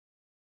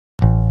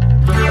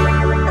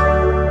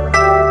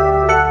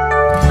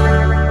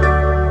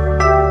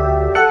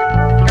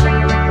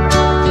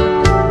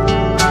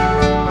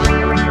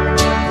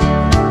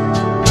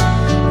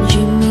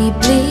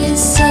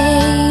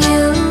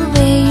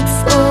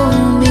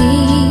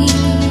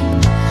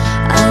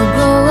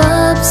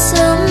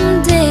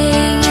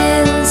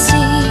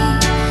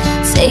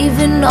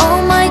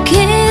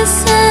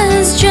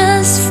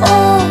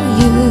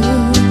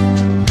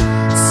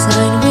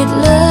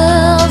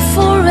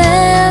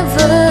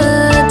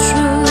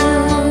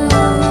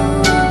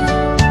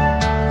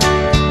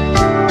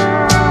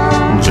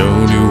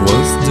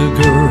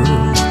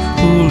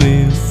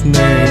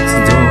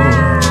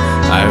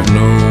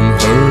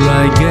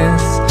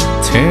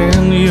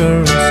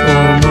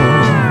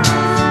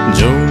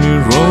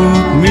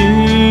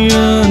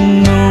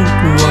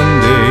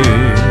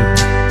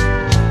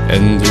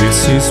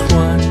This is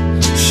what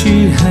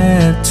she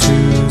had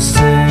to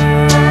say.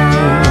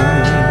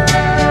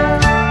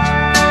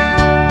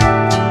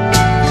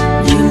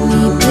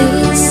 Jimmy,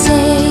 please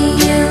say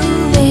you'll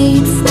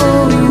wait for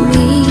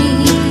me.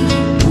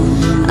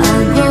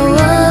 I'll grow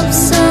up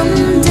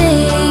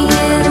someday,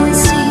 you'll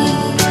see.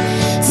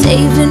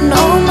 Saving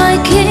all my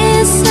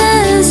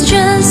kisses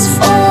just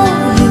for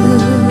you.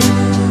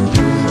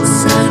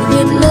 Signed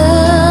with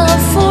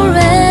love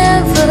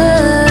forever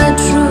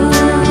true.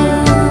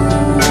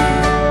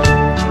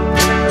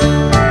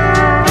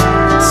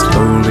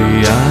 Slowly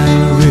I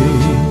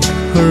read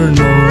her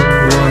note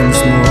once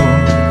more.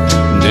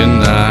 Then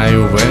I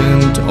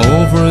went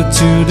over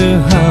to the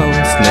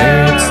house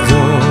next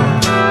door.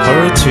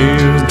 Her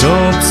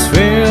teardrops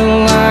fell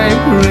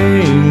like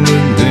rain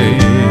today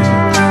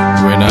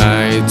when I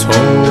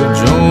told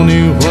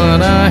Johnny what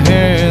I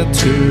had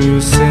to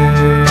say.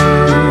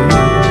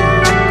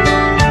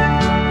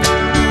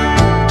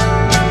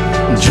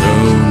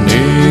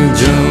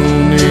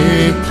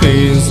 Johnny,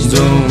 please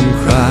don't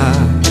cry.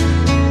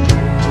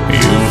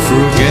 You'll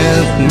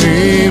forget me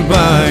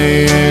by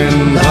and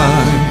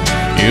by.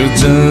 You're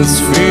just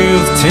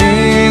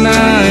 15, I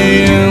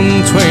am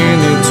 22.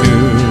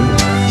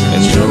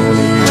 And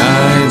Johnny,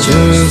 I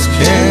just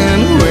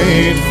can't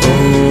wait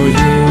for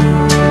you.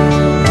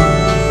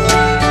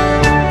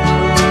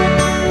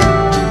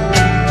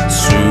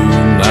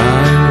 Soon I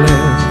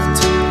left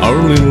our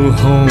little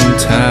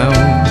hometown,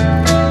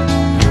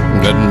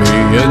 got me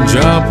a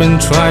job and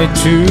tried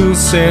to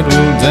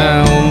settle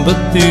down. But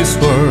these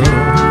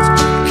words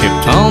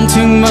kept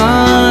haunting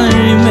my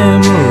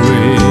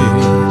memory,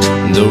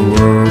 the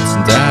words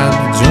that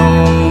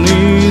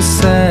Johnny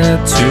said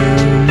to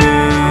me.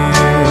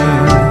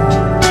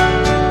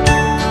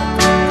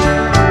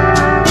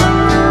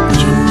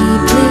 Jimmy,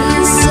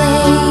 please say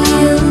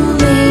you'll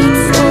wait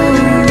for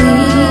me.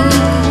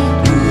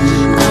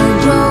 I'll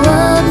grow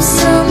up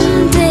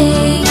someday,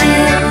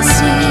 you'll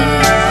see.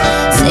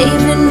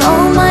 Saving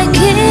all my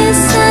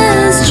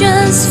kisses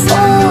just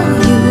for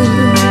you.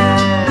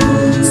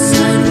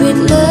 Signed with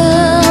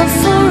love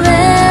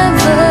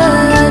forever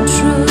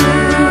true.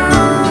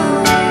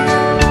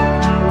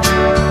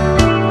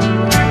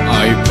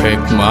 I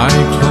packed my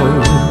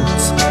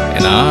clothes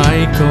and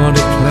I got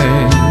a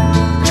plan.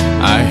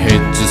 I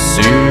had to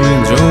see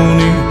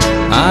Johnny,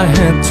 I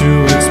had to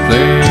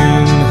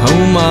explain how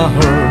my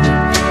heart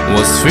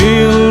was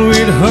filled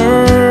with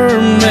her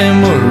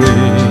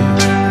memory,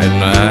 and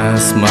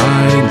asked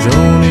my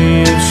Johnny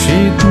if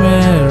she'd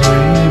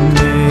marry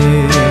me.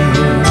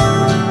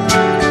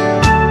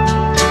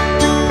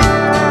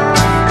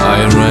 I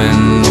ran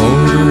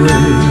all the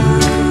way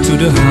to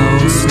the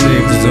house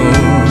next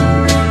door,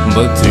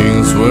 but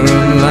things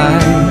weren't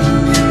like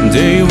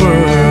they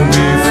were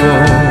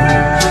before.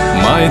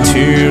 My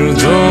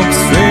teardrops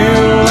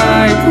fell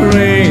like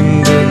rain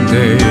that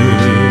day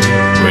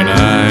when I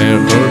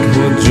heard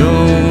what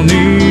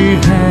Johnny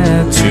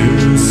had to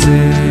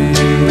say.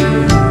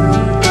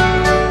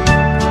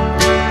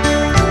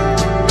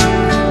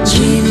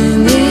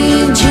 Jimmy,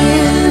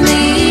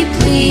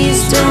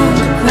 please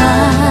don't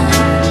cry.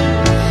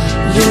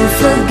 You'll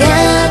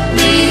forget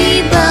me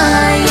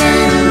by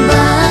and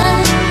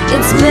by.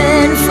 It's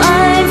been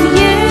 5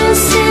 years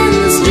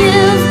since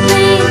you've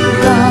been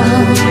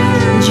gone.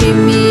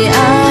 Jimmy,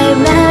 I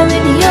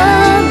married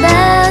your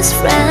best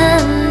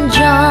friend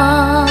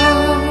John.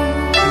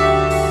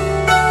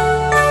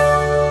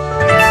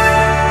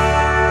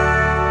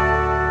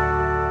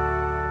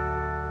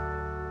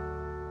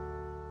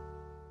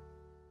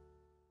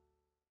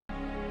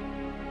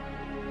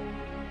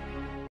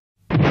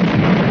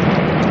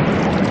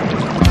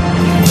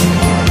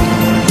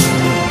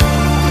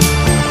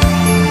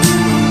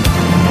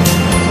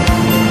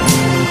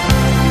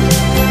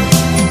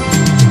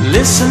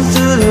 Listen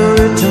to the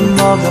rhythm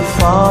of the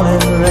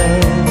falling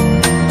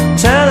rain,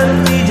 telling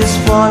me just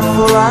what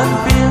for I've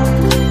been.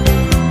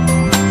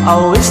 I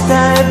wish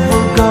that it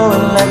would go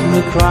and let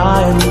me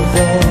cry in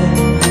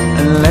vain,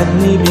 and let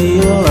me be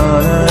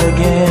alone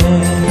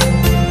again.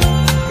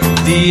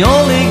 The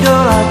only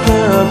girl I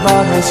care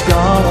about has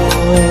gone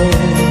away,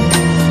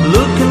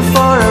 looking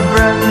for a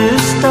brand new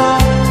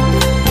start.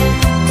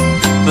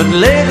 But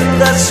little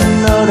does she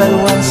know that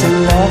when she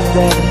left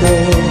that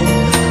day,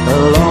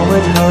 along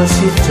with her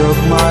she took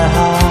my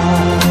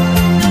heart.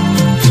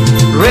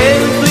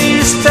 Rain,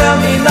 please tell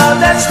me now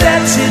that's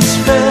it's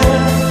fair.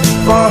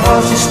 For her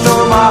she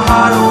stole my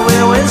heart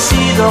away when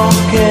she don't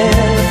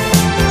care.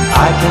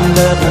 I can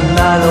live the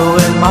night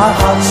away, my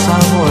heart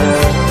somewhere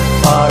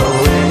far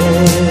away.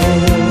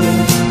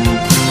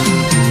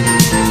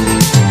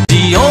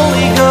 The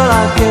only girl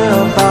I care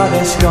about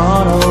has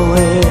gone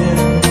away,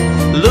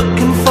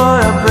 looking for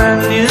a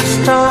brand new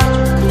start.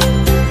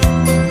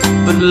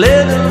 But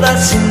little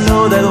does she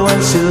know that when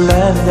she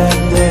left that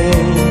day,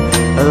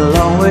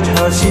 along with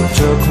her she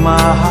took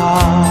my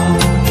heart.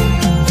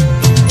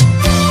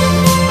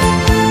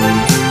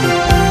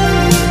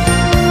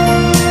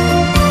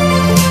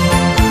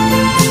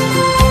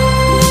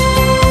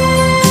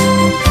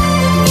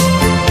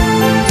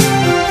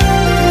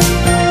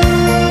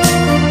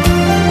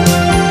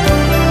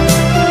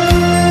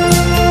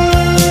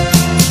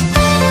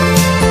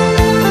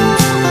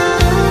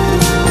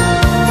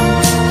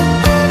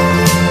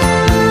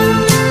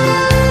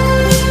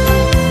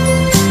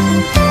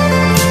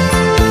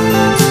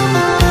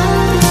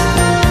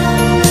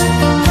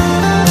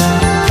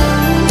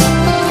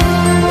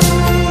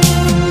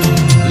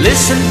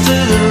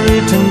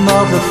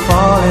 the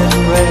falling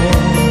rain,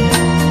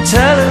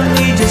 telling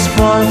me just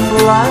one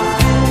for life.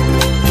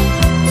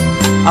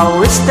 I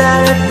wish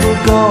that it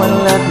would go and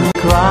let me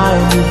cry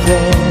in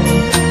vain,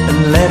 and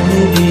let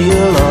me be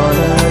alone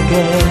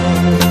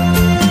again.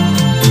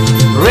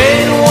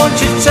 Rain, won't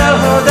you tell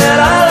her that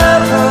I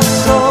love her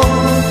so?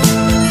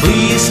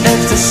 Please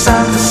ask the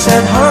sun to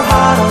set her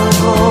heart on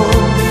gold.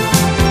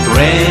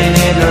 Rain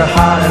in her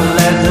heart and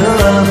let the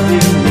love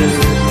in you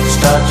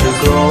start to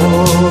grow.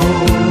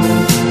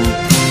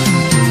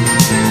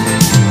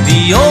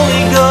 The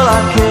only girl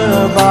I care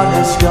about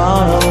has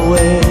gone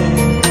away,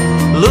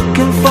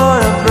 looking for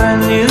a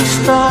brand new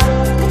start.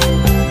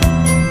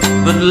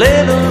 But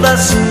little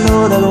does she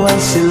know that when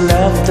she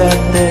left that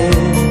day,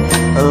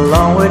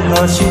 along with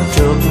her she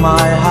took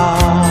my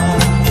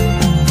heart.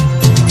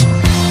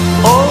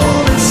 Oh,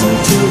 listen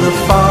to the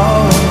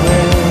falling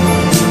rain.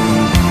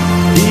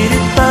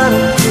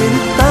 Dee-dee-da-da,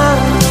 dee-dee-da-da.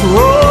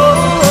 Oh,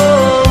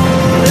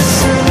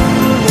 listen,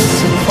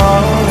 listen,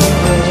 falling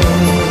rain.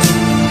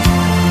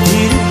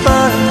 Dee-dee-da-da,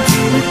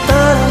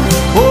 dee-dee-da-da.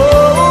 Oh,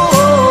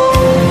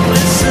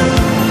 listen,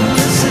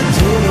 listen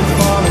to the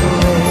falling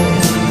rain.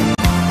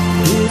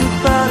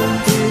 Dee-dee-da-da,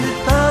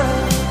 dee-dee-da-da.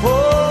 Oh,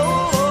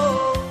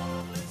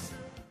 listen.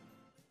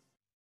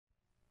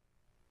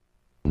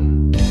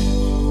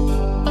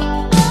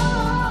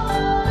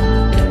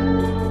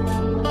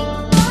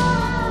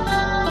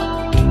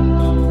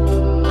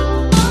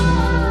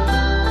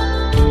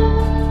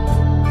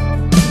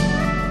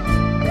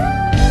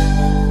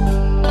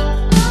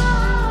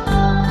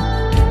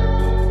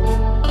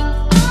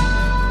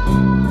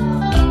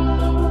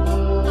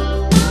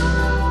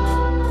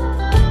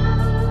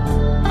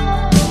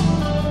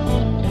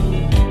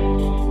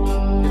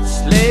 It's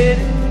late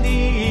in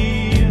the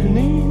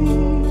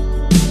evening.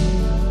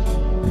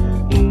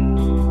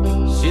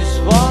 She's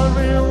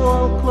wondering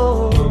what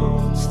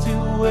clothes to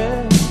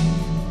wear.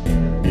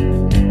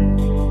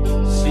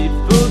 She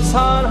puts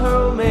on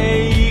her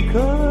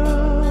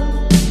makeup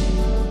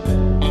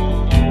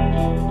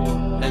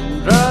and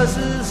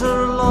dresses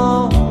her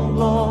long,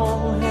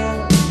 long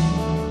hair.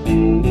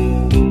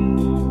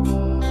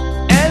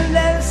 And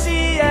then she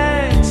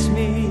asks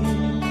me,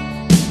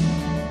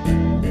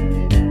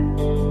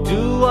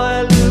 do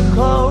I look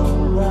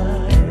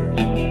alright?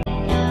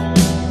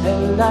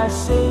 And I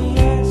say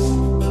yes,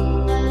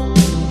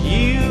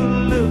 you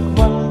look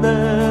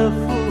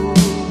wonderful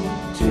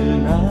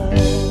tonight.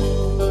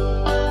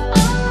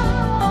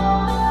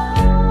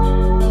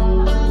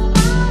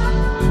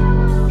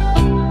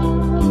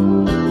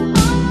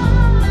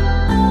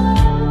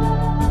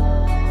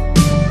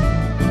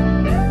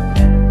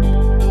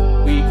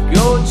 We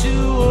go to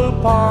a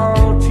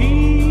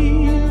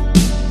party,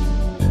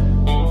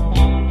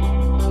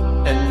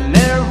 and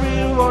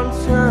everyone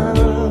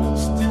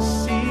turns to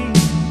see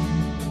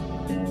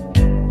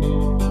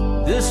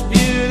this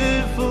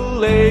beautiful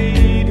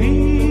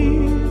lady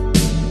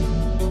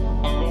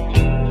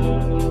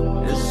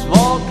is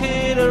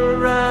walking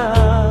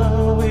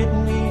around with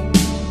me.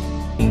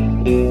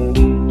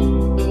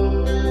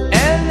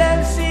 And then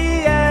she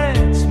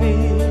asks me,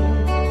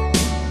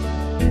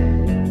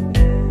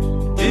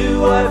 do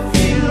I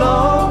feel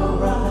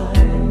alright?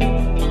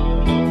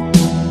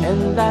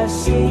 And I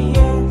say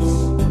yes,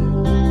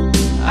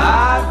 I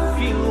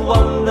feel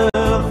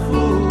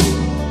wonderful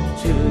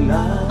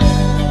tonight.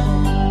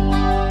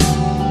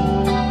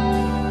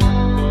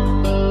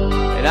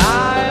 And I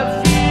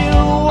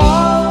feel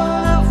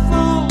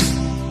wonderful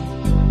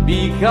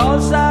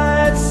because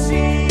I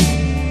see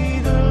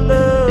the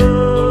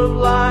love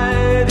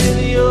light in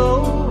your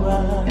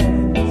eyes,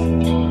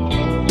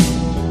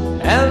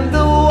 and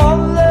the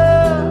wonder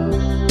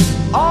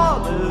of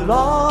it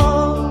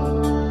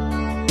all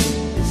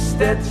is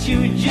that you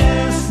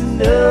just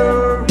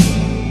never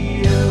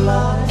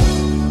realize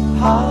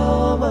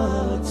how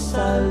much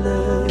I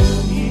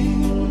love you.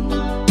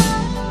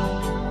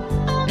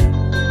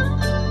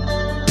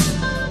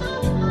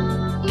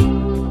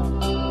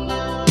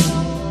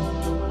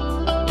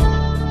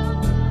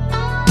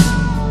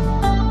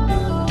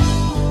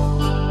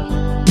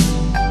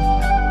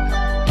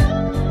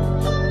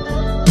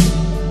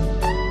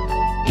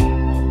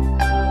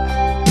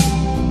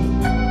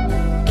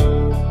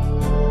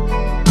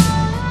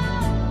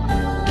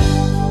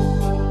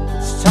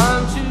 It's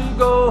time to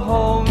go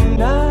home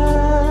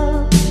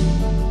now,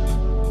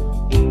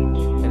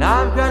 and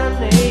I've got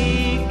an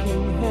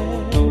aching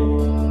head.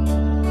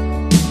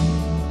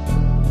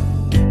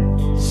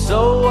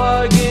 So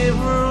I give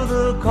her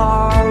the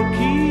car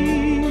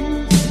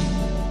keys,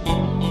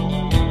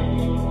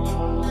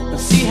 and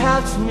she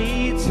helps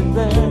me to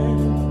bed.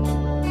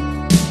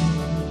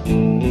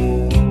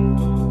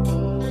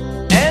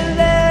 And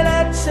then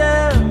I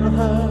tell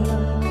her,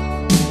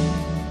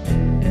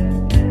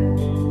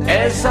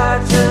 as I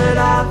turn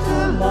out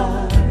the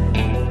light,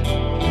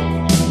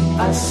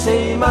 I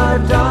say, my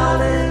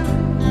darling,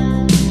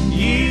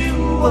 you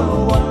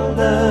are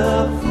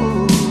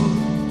wonderful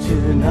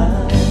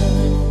tonight.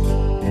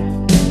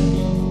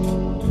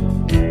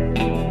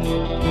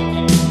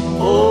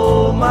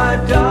 Oh, my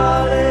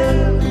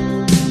darling,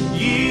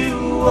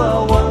 you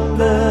are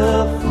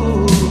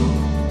wonderful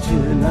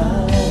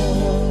tonight.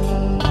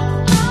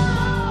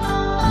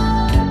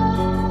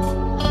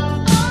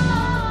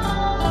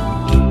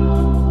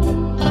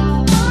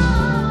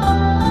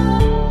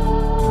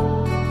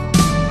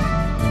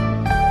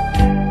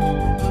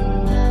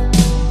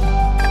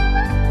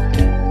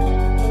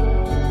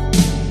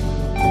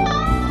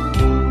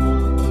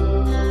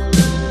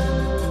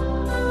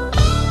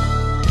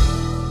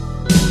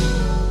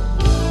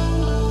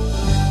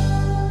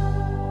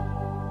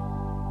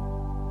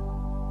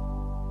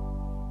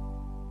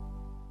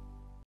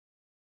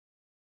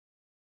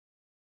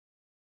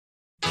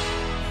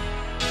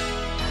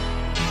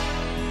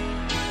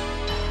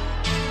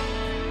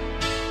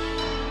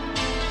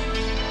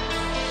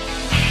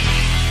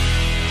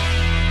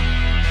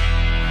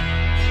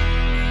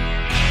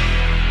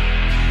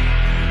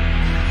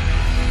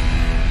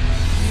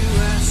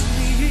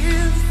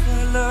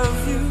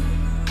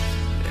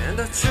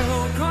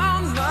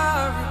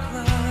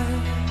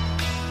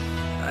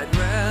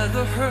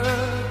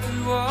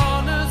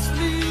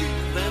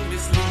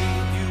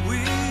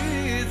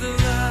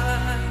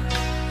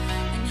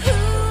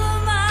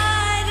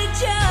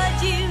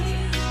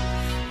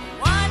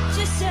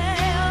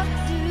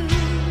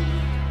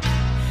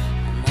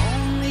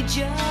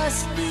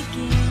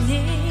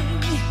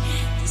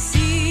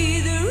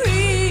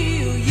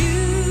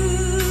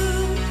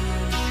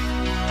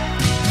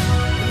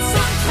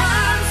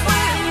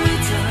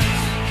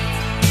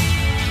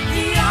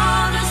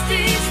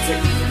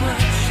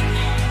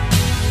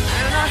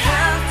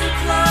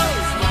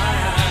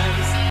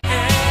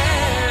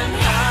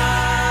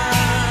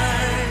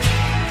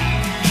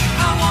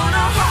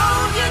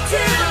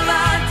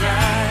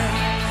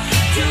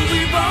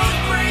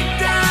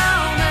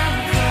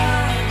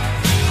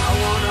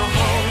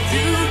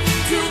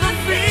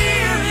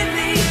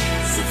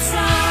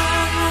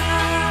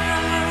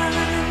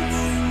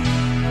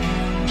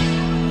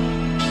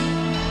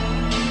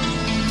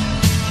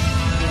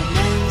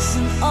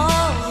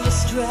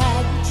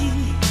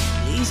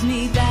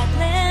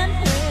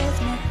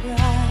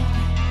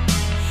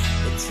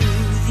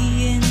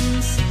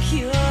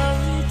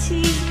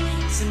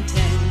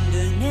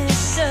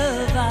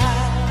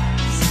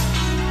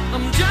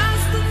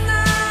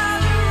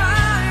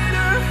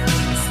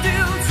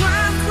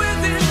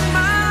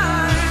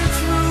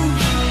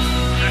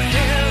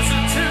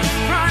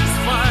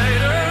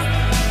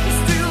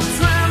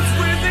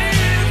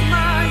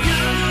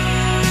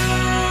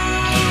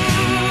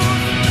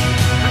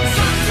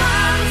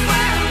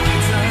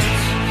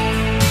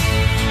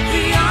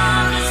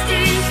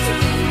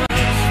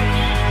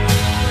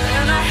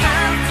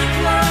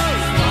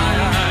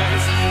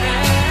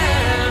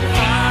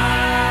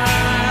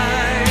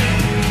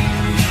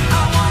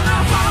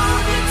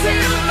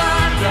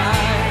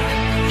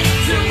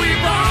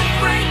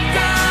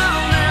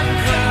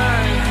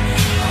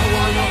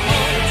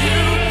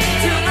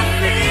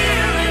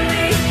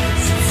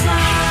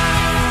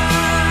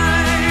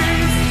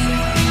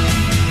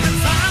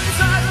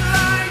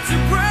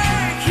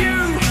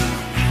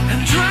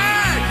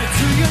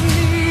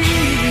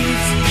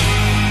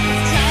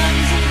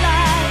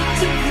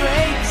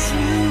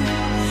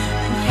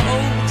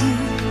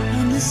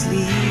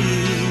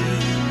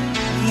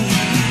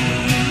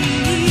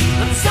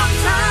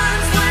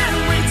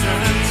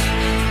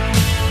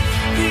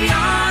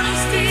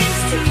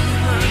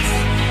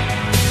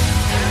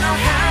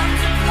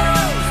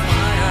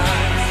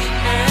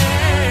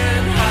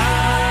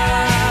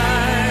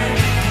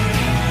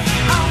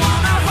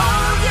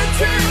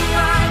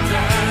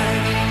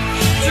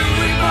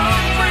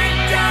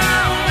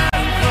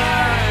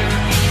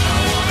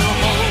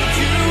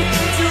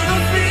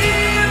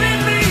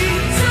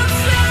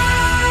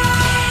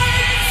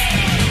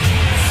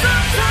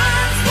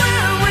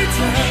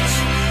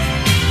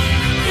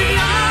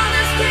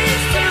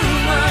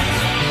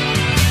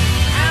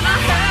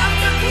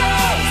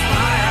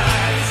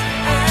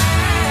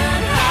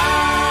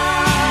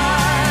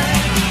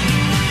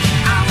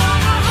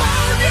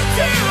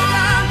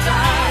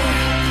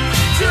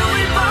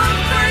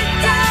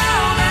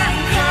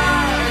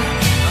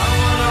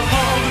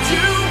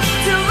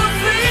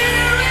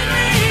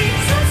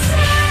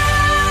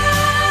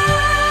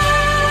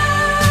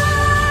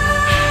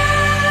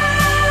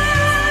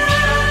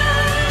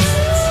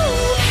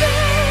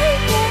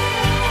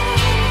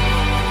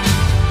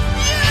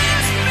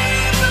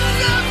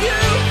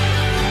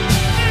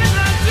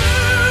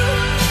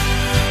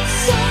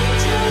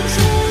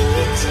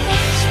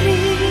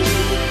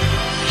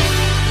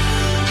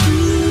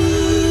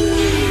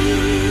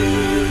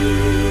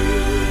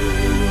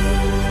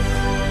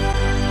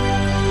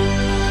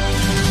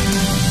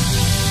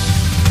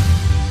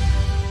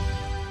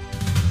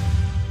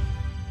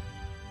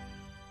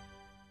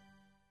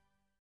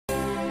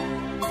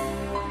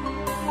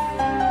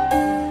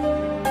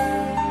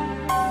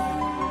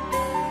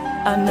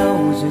 I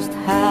know just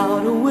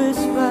how to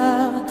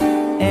whisper,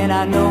 and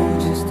I know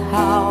just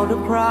how to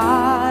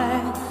cry.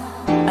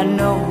 I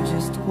know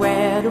just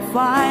where to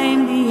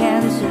find the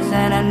answers,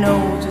 and I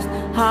know just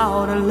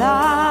how to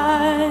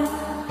lie.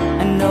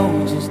 I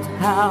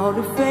how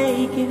to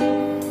fake it,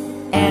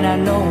 and I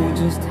know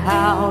just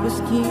how to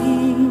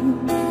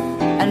scheme.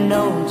 I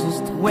know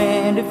just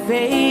when to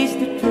face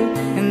the truth,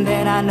 and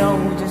then I know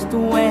just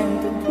when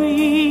to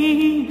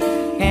dream.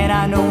 And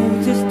I know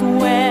just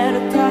where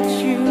to touch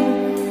you,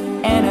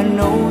 and I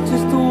know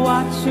just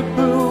what you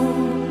prove.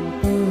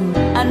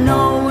 I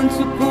know when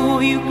to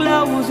pull you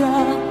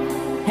closer,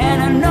 and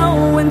I know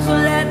when to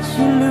let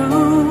you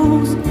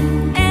loose.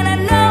 And I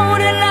know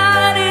the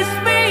night is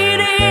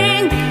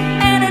fading,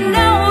 and I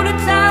know the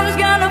time's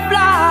gonna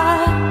fly.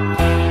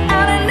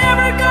 And I'm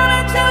never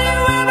gonna tell you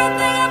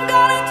everything I'm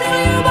gonna tell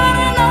you, but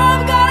I know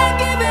I'm gonna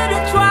give it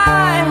a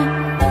try.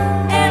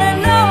 And I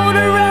know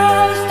the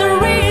roads to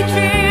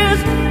riches,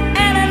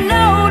 and I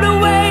know the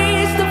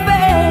ways to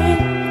fame.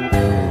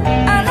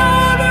 I know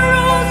the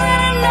rules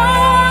and I know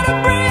how to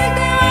break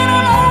them, and I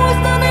know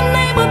what's the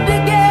name of the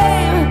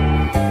game.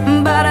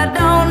 But I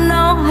don't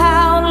know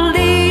how to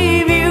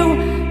leave you,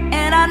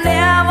 and I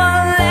never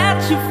let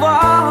you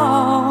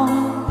fall.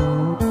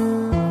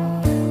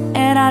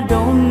 And I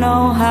don't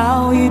know how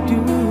you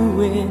do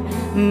it,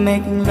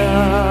 making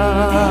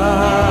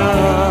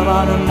love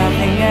out of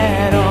nothing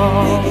at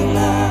all.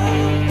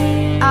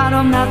 Out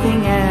of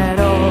nothing at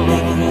all.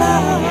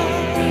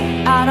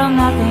 Out of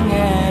nothing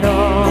at all.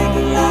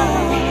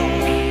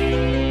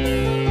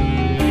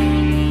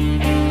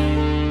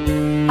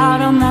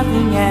 Out of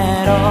nothing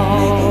at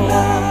all.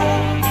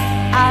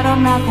 Out of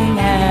nothing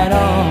at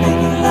all.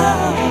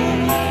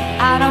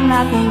 Out of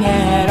nothing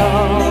at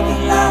all.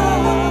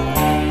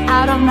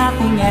 Out of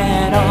nothing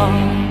at all.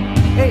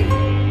 Hey.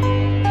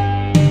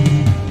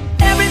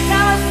 Every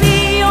time I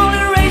see you on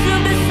the rays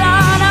of the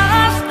sun,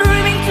 I'm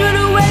streaming through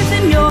the waves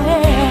in your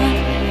hair.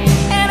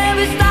 And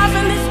every star's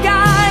in the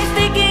sky is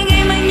taking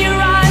aim in your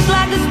eyes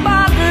like a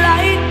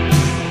spotlight.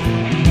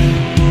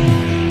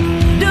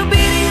 The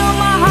beating of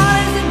my heart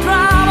is a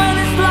drum, and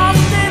it's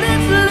lost and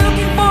it's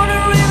looking for the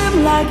rhythm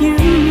like you.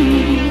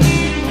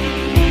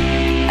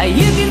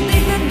 You can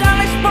take the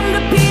darkness from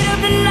the pit of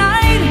the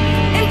night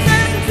and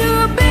turn it to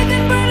a big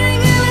and burning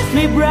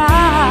endlessly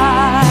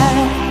bright.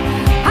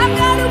 I'm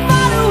gonna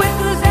follow it,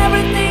 'cause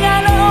everything I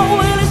know,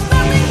 well, it's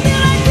nothing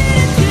till I get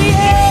it to you.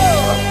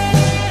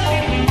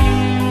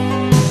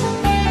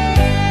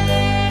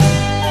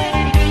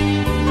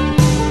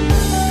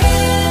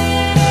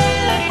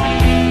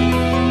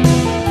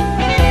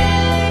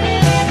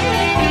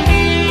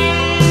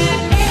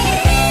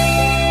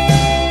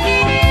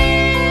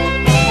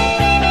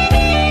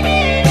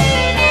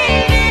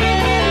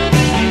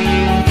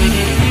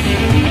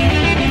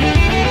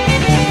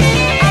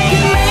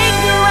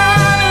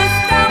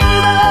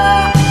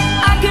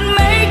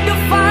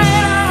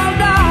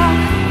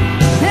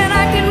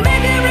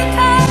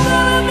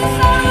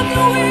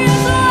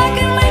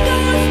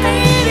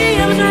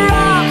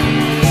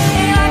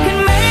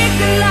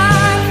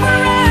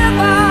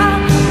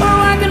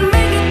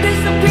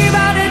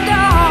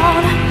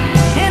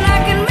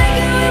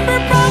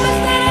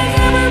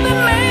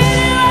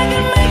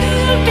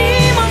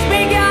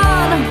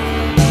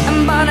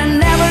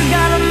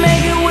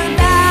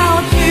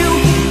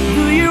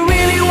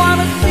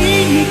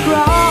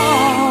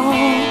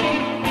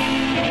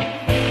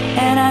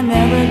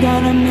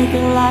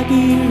 Like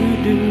you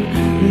do,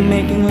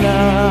 making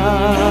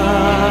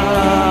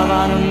love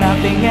out of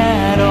nothing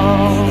at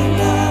all.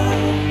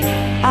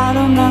 Out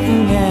of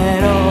nothing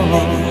at all.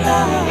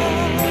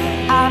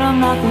 Out of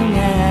nothing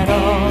at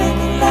all.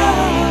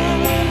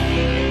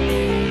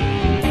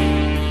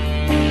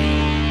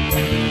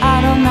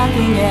 Out of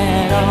nothing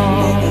at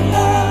all.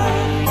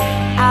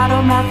 Out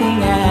of nothing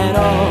at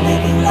all.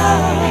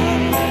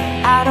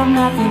 Out of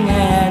nothing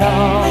at all.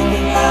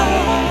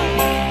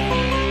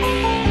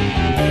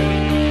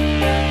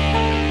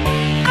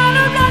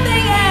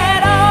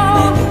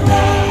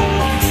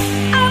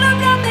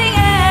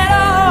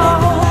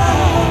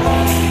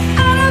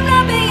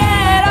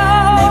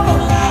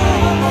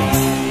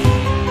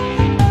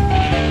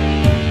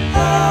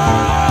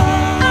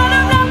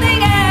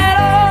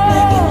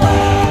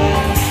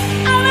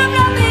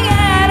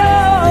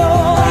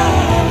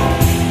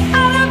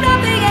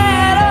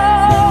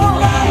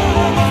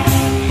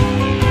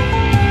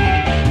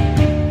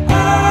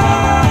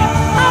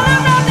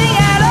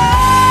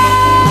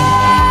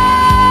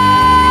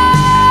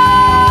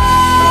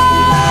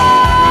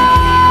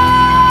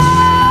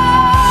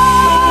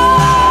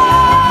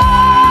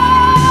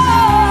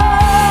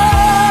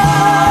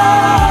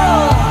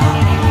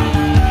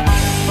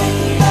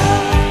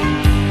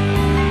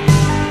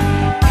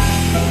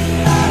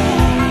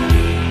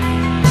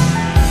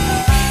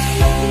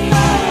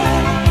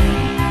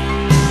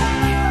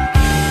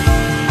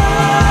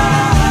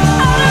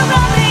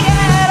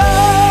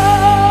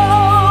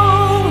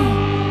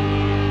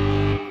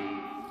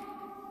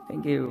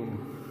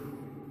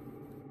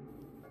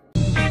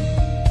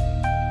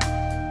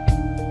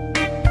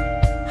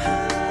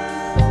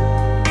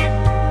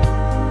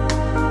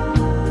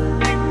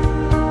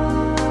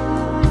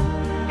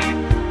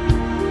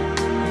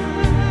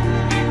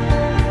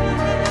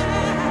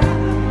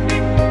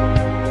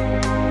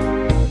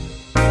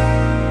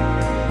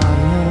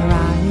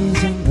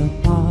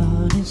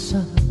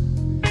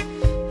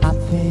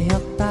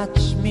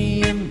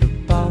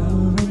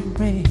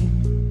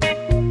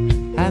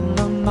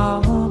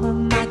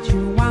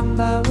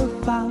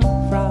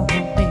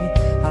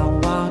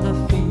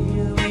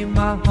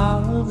 my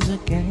arms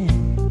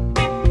again.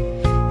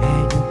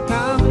 And you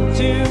come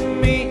to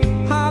me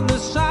on the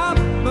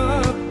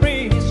summer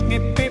breeze,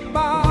 give me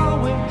more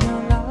with your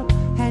love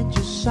and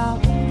your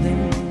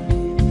something.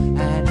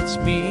 And it's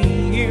me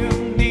you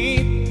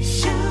need to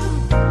show.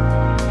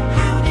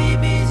 How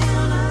deep is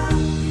your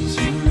love? Is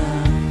your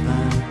love?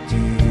 How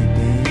deep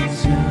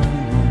is your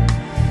love?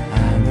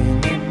 I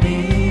really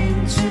need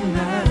to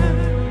learn,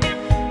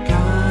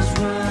 'cause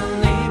we're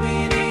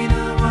living in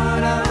a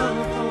world of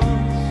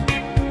fools,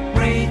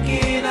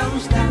 breaking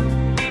us down,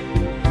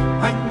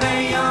 and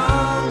they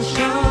all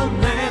shall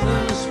never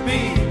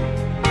speak.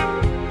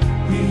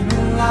 We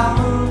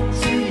belong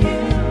to you,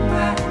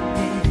 I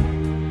think.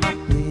 I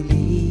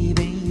believe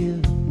in you.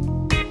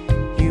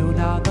 You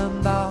know the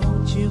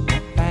Lord, you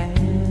are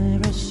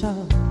better so.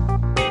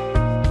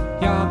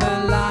 You're the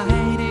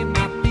light in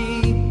my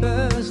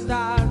deepest,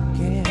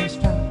 darkest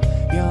night.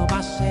 You're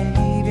my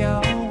savior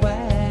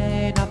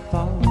when I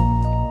fall.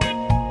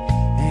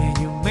 And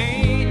you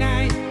may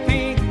not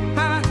think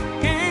I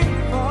care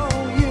for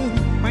you,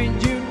 when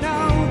you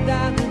know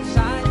that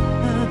inside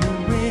I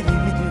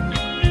really do.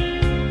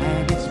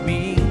 And it's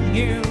me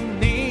you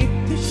need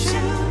to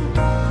show.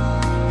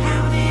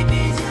 How deep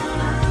is your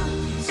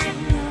love? Is your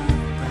love?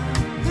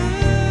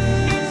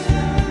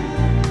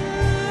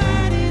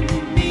 I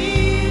didn't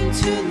mean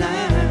to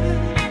learn,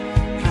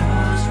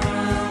 'cause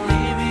we're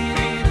living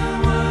in a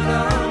world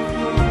of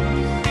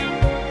fools,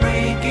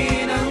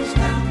 breaking us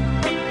down,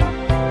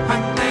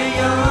 and they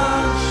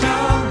all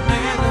shall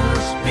never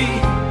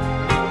speak.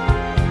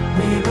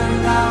 We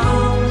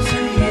belong to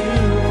you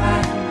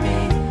and me.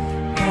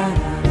 La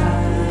la la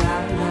la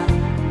la.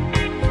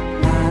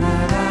 La la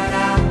la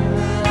la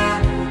la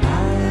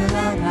la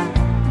la la.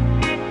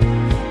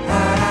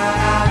 La la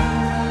la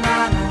la la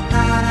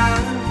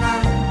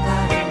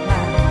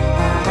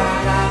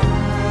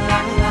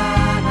la la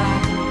la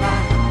la.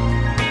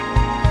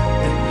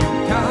 And you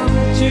come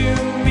to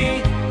me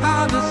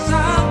on the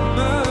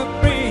summer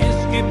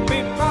breeze, give me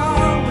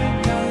more with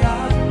your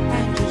love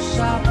and your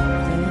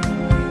something.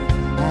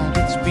 And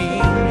it's me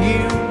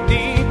you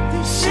need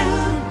to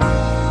show.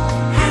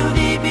 How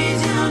deep is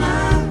your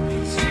love?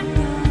 Is your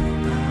love?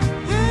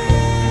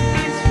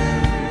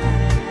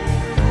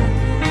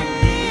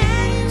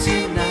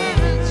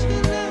 Tonight,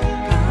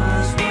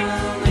 'cause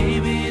we're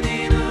living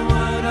in a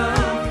world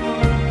of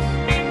fools,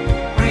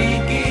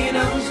 breaking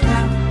us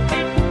down,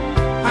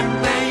 and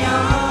they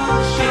all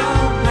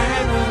shall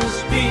never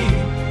speak.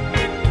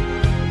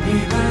 We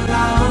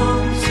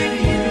belong to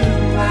you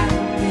and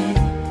me.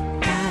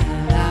 La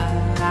la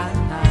la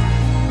la.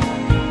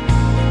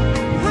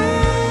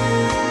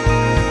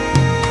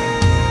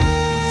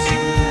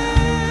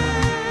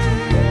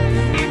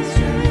 It's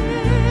your love.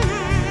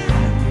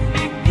 I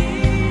really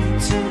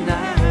need to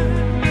learn,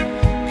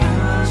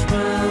 'cause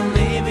we're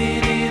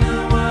living in a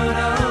world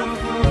of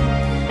fools,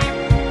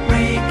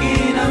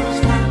 breaking us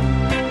down,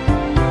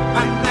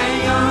 and they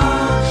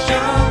all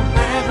shall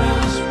never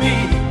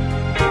speak.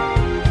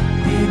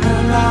 We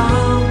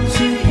belong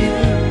to you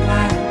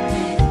and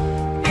me.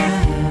 La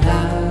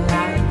la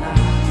la la.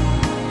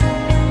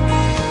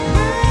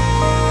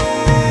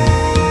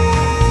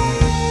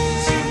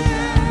 It's your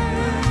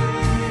love.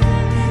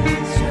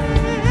 It's your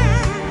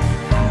love.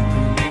 I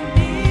really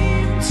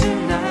need to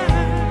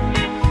learn,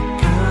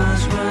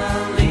 'cause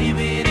we're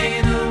living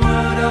in a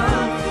world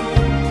of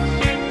fools,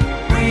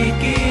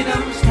 breaking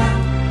us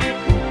down,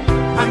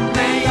 and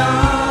they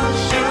all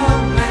shall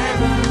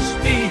never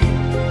speak.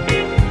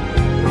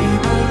 We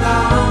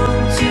belong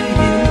to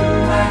you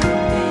and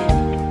me.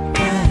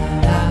 La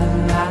la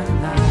la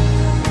la.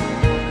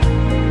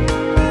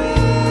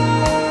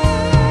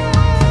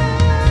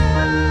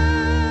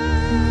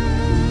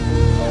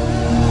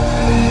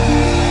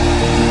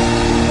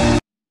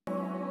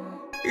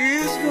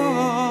 It's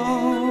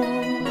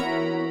gone.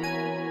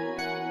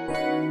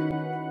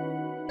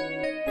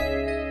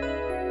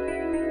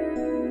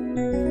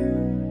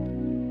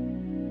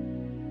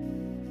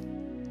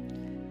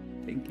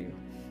 Thank you.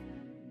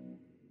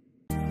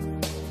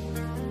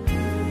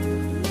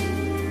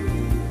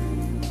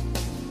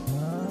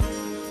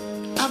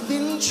 I've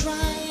been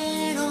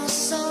trying oh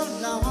so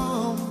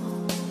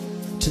long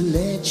to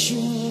let you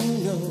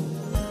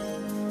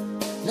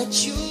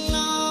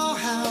know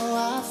how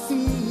I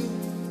feel.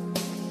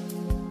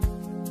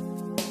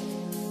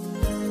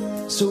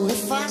 So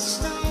if I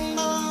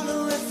stumble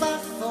or if I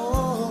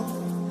fall,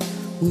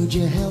 would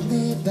you help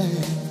me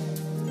back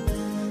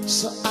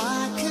so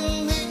I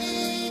can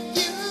make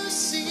you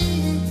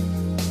see?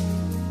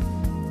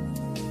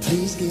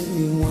 Please give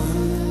me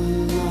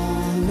one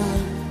more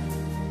night.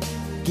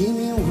 Give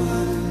me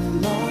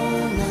one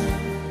more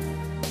night.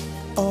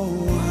 Oh,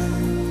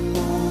 one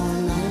more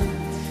night.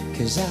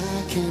 'Cause I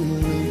can't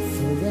wait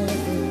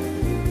forever.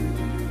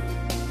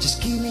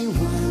 Just give me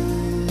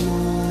one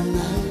more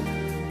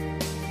night.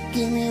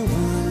 Give me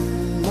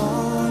one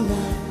more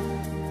night.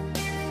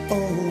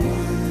 Oh,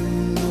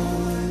 one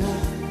more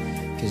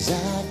night. 'Cause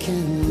I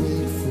can't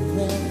wait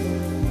forever.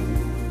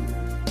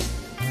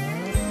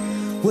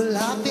 Well,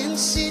 I've been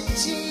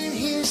sitting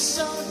here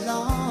so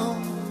long,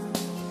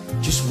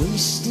 just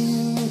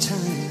wasting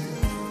time,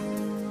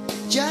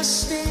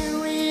 just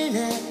staring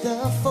at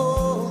the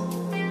fall.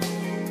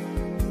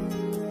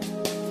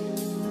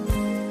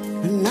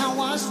 And I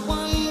was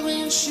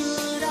wondering,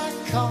 should I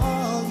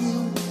call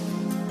you?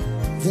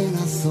 Then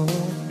I thought,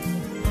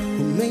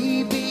 well,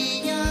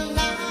 maybe you're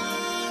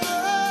not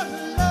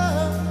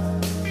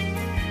alone.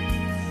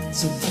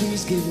 So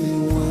please give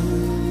me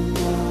one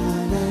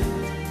more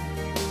night.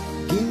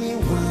 Give me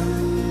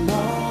one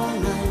more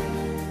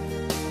night.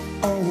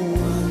 Oh,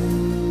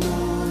 one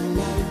more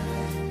night.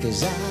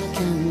 'Cause I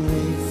can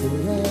wait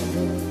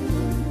forever.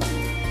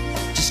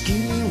 Just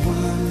give me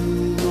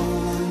one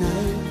more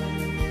night.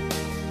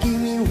 Give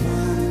me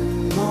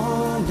one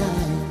more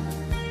night.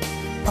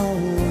 Oh,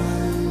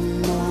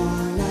 one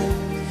more night.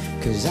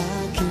 'Cause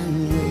I can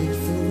wait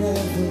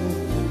forever.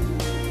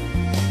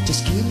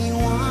 Just give me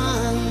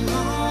one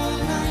more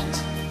night.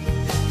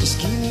 Just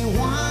give me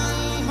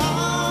one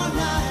more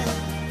night.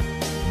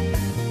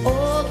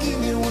 Oh, give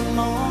me one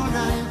more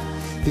night.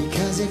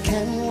 Because it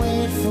can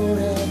wait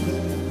forever.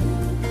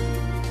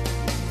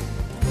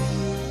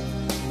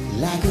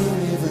 Like a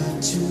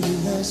river to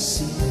the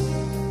sea,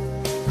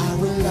 I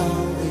will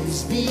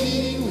always be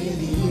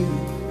with you.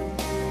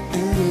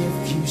 And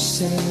if you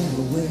sail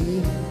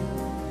away,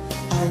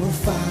 I will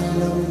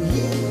follow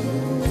you.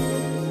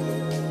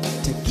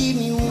 To give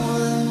me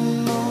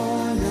one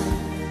more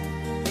night.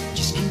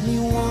 Just give me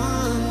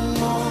one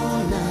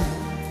more night.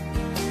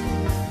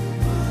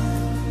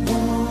 One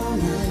more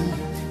night.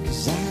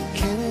 'Cause I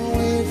can't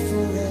wait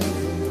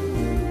forever.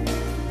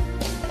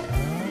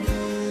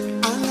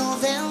 I know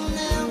there'll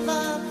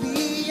never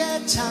be a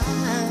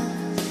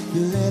time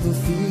you'll ever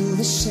feel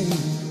the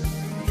same.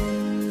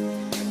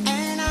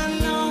 And I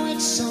know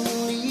it's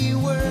only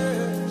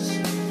words,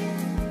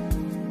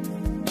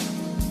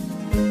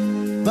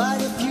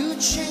 but if you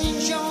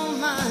change your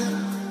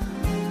mind,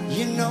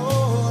 you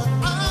know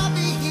I'll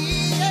be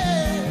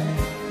here.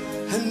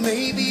 And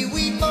maybe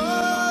we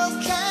both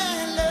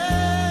can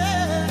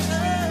learn.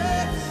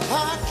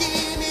 Oh,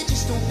 give me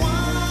just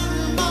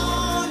one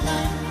more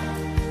night.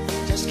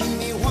 Just give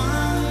me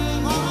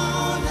one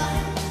more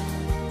night.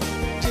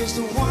 Just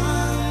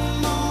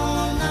one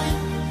more night.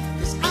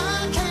 'Cause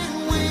I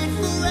can't wait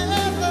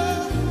forever.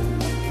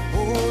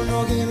 Oh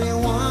no, give me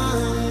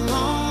one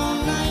more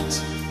night.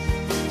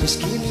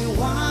 Just give me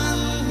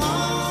one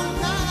more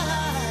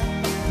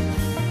night.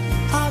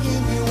 I'll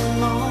give you one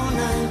more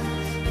night.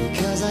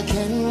 Because I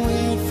can't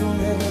wait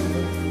forever.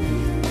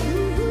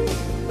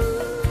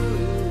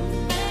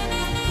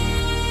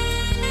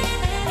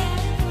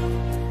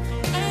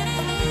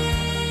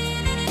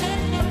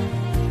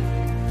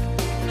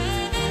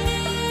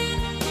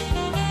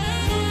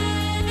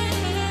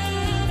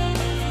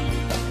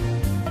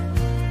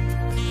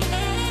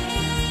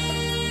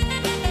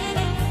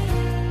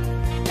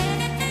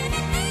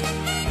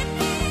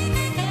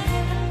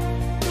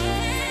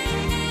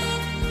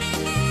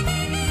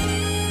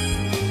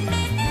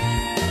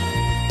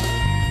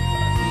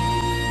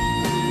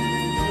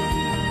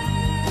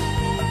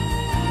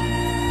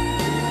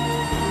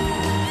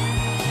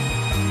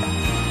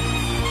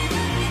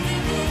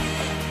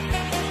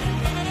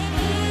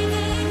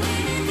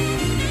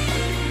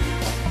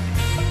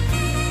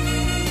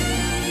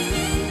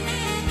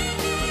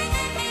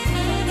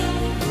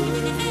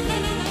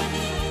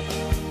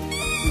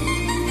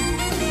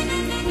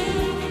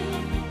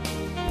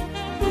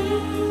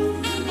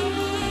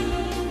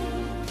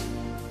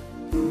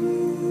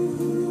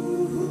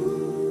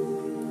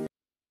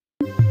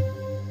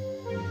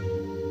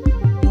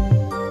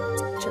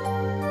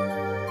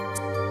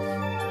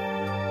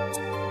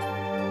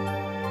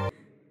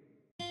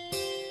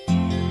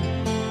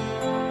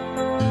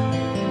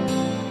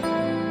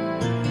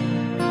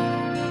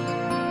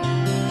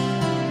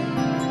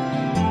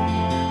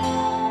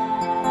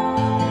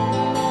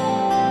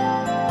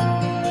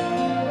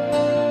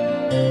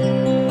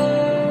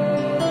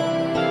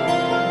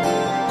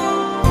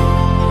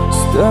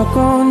 Stuck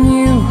on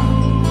you,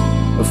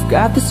 I've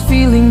got this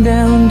feeling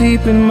down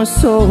deep in my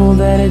soul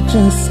that I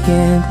just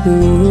can't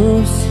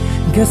lose.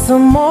 Guess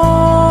I'm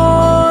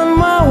on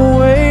my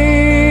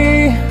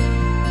way.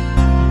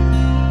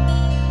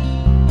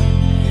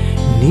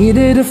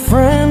 Needed a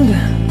friend,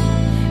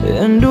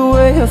 and the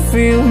way I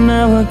feel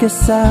now, I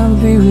guess I'll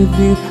be with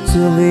you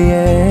till the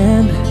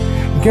end.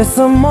 Guess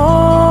I'm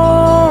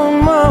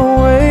on my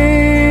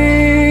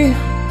way.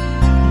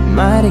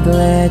 Mighty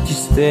glad you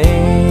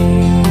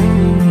stayed.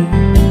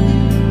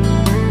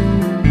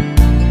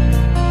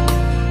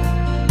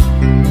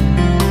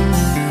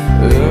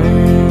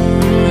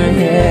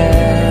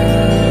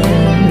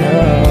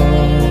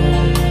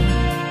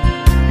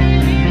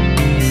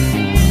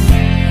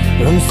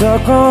 I'm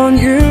stuck on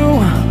you,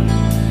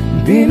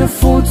 been a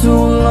fool too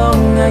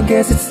long. I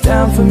guess it's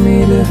time for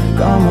me to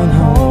come on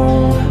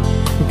home.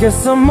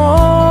 Guess I'm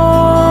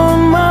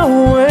on my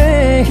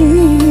way.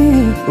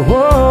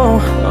 Whoa,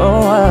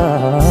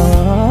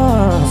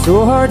 oh,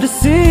 so hard to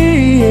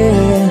see,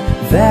 yeah.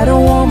 that a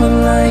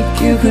woman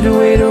like you could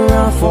wait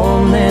around for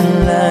a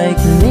man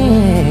like me.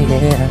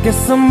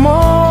 Guess I'm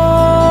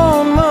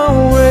on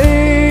my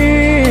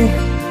way.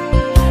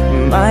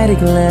 Mighty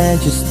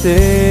glad you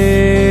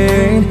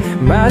stayed,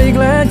 mighty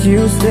glad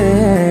you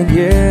stayed,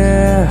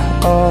 yeah.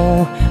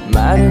 Oh,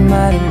 mighty,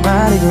 mighty,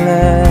 mighty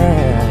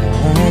glad,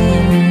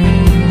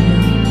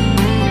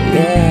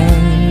 yeah.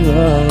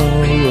 Oh,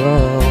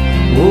 oh,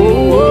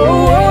 oh,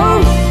 oh.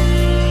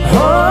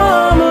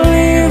 I'm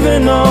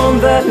leaving on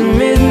that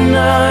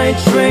midnight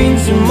train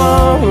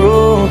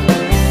tomorrow,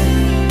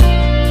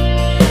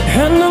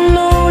 and I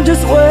know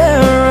just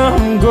where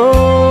I'm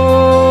going.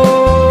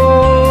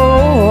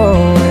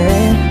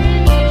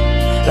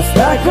 I've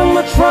packed up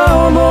my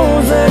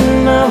troubles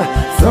and I've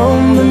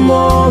thrown them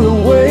all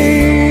away,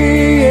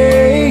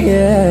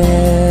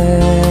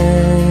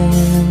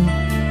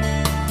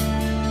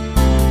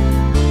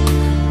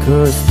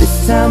 cause this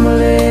time,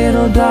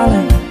 little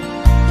darling,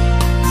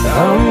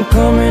 I'm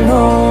coming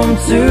home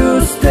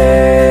to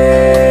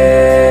stay.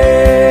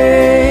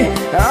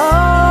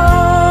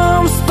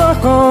 I'm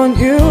stuck on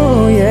you,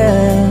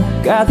 yeah.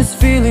 Got this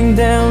feeling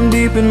down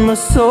deep in my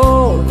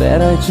soul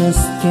that I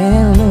just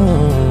can't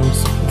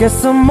lose.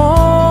 Guess I'm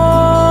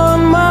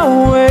on my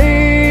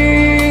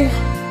way.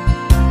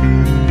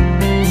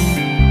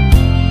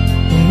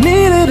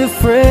 Needed a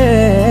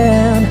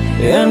friend,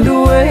 and the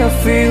way I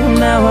feel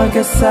now, I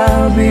guess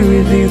I'll be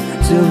with you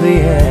till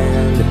the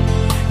end.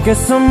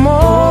 Guess I'm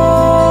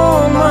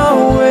on my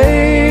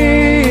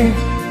way.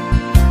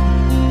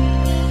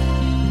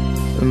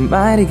 I'm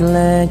mighty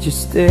glad you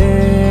stayed,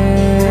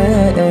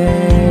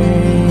 hey.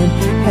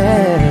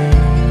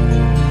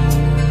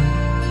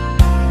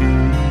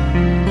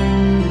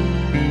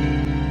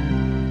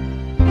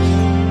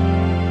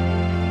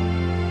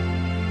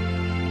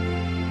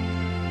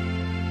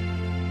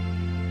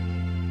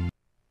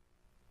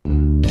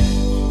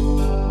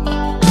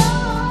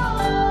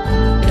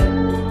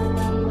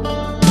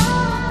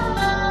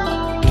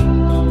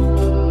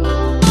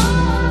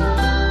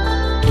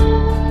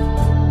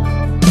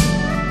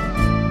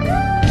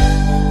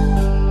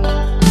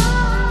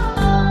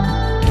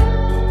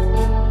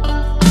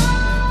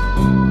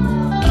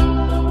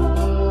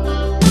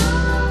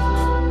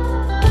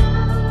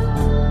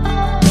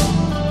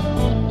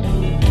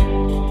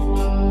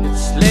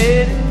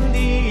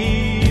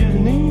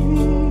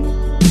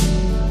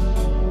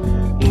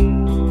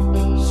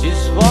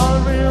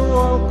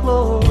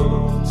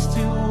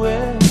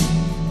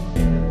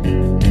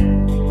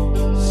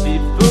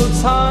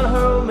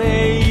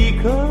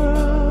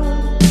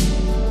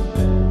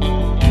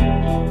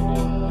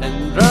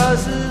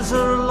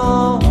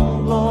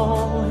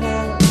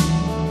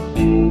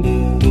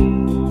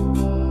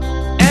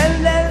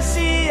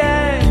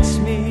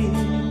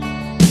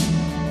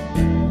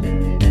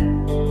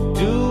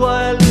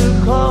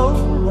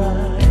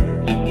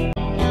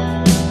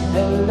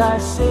 I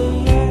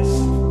say yes,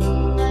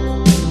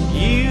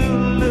 you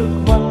look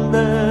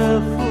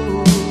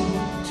wonderful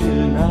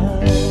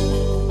tonight.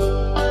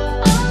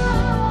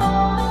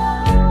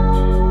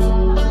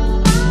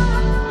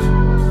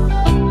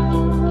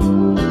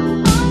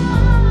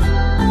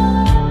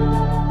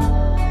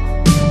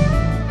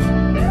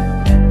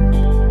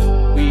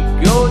 We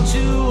go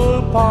to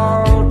a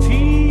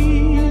party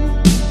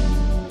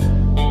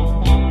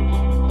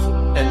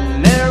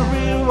and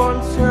everyone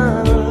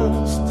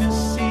turns to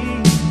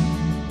see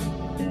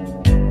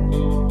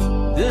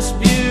this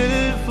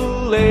beautiful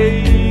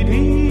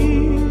lady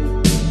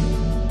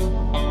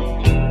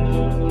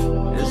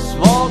is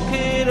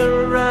walking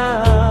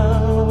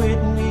around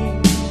with me.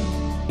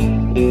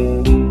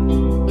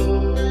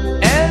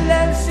 And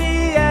then she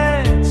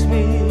asks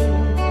me,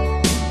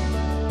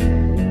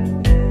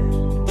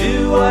 do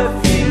I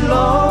feel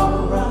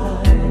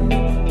alright?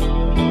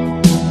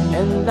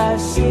 And I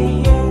say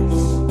yes,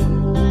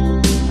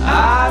 I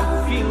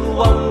feel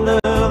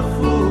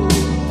wonderful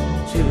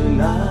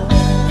tonight.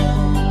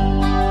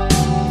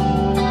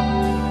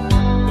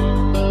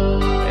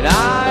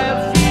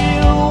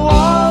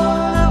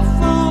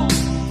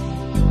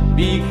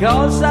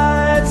 Because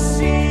I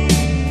see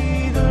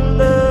the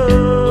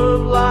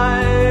love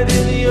light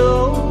in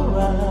your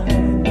eyes,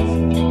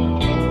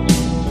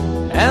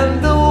 and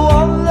the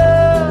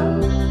wonder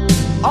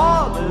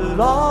all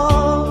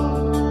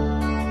along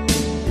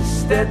is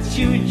that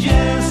you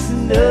just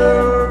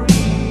never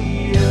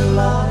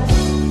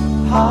realize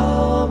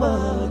how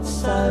much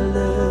I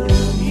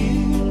love you.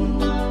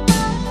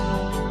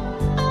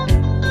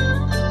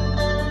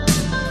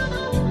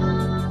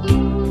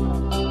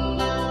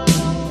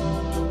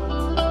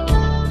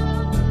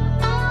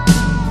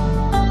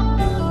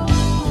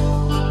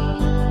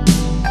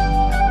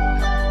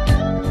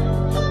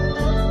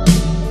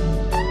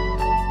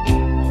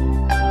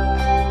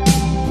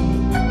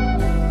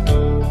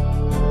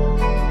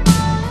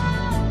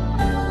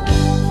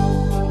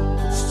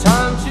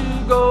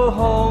 Go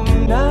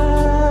home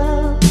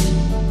now.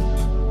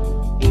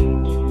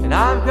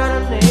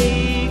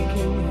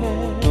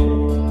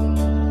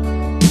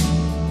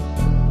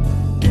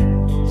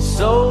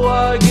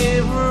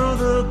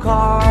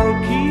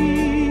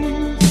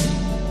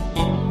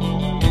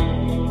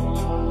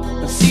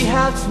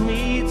 wants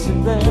me to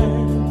bed.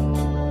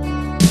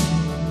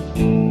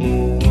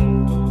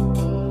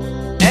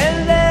 And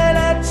then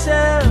I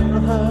tell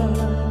her,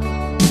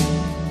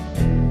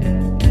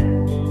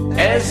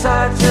 as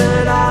I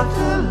turn out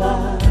the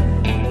light,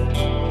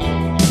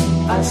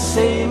 I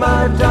say,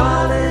 my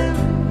darling,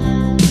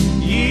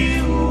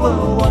 you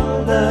were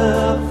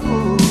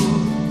wonderful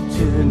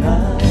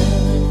tonight.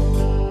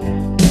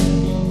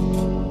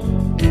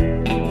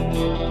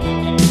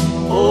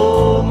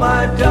 Oh,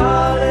 my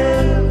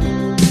darling,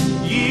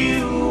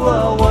 you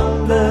are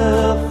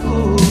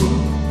wonderful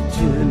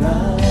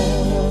tonight.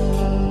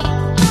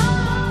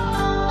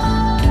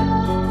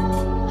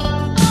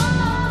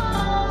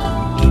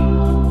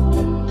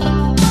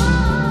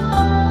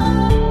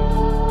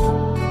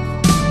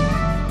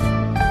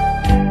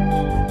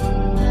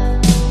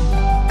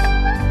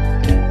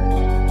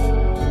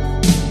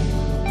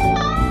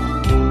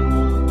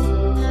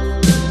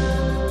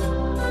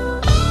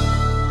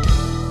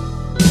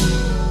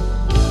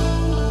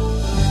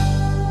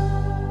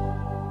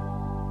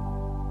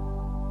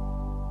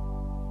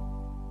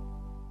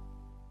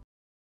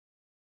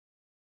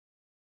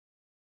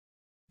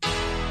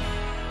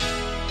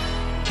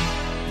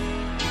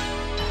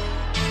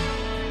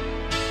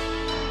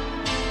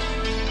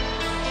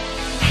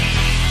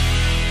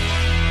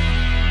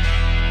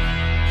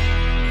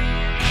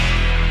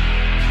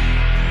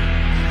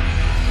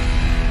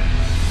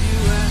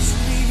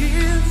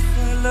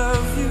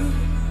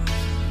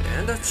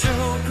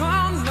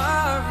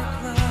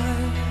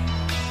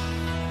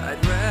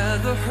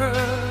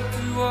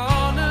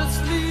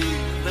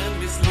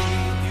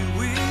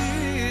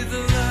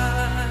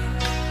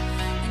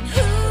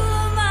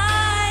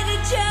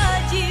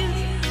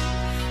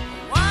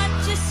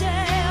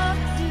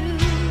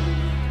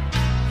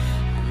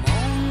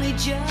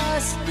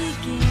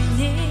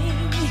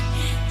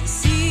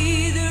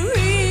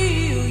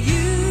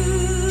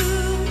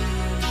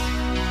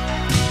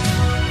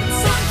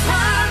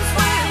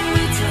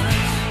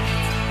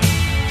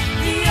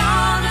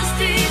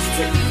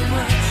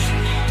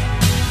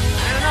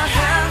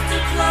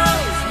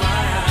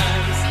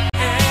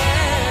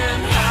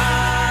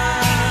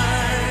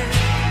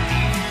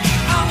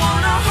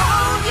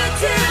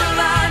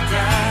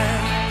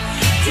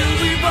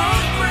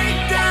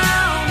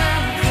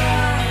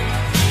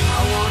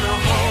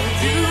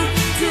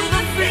 To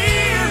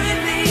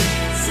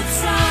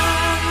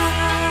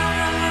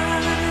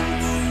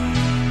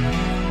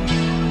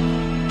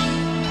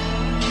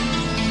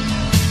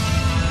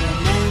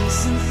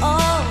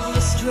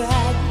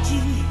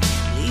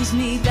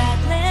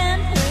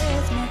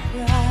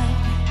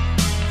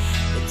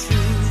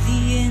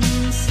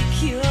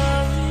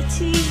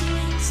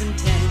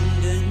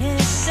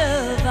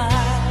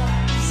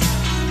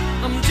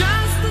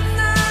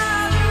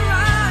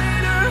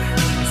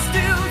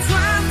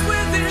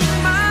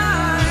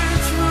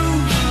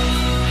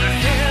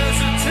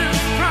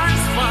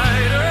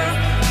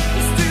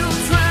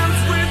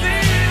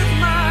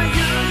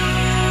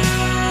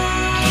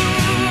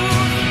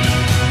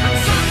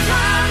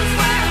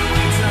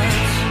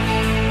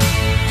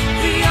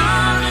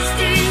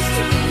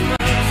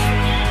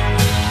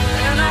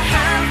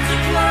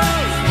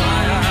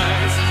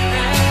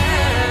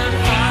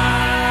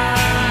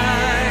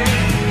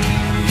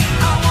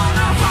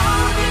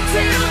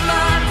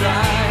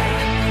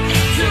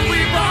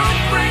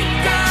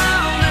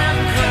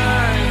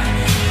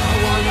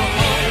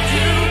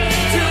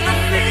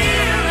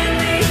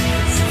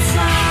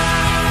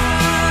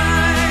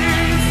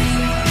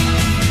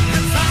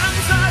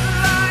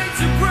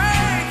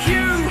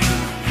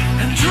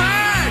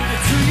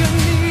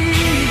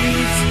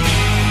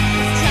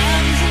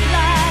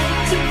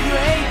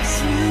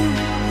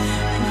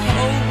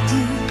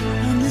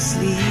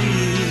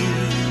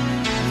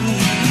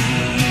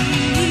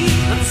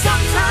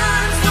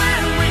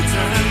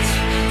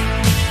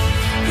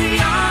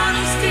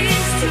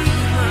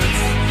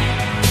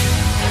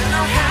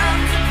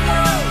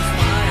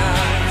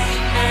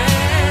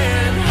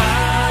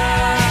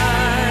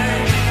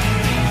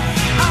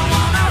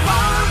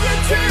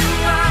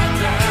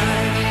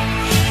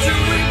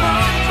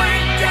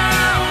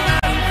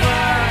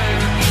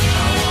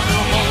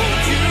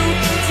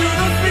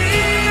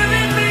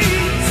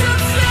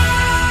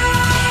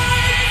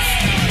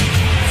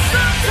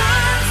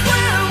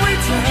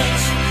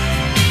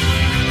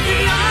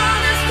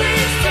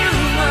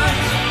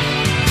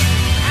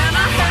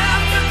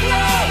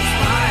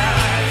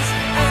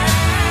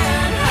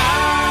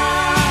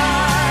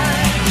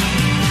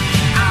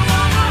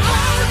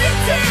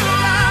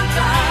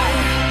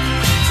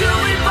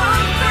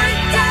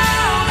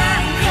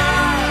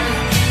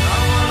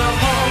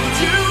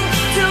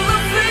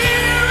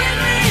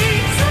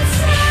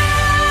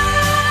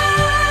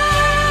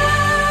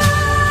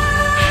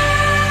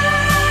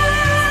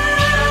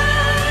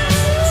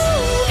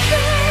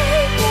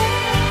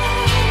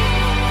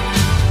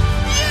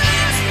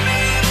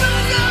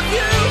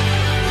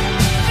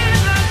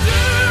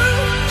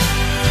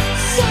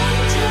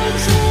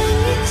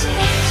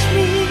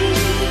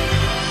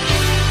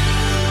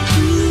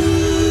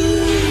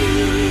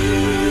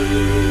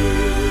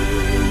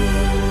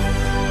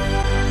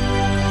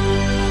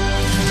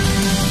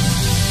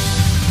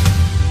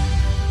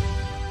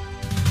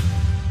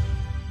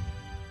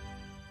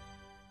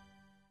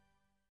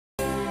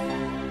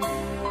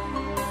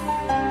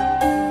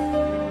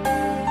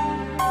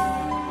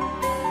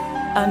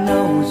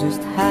know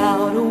just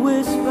how to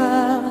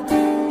whisper,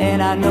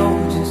 and I know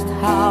just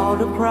how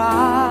to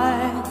cry.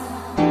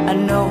 I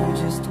know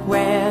just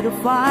where to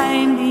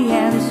find the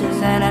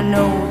answers, and I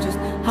know just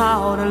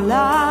how to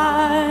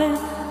lie.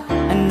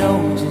 I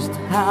know just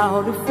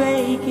how to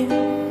fake it,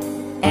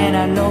 and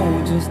I know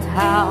just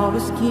how to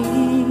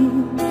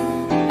scheme.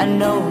 I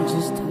know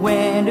just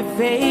when to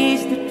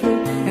face the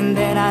truth, and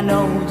then I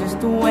know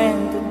just when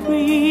to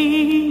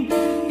dream.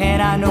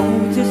 And I know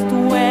just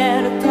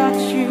where to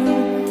touch you,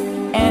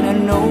 and I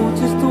know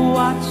just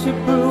what you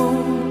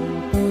prove.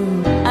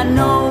 I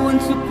know when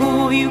to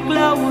pull you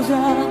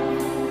closer,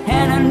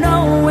 and I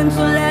know when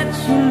to let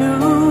you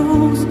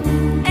loose.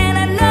 And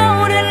I know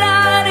the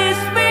night is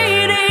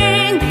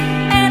fading,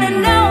 and I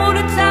know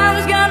the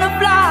time's gonna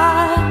fly.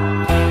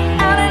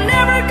 And I'm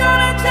never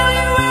gonna tell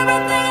you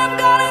everything I'm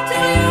gonna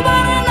tell you,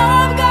 but I know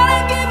I'm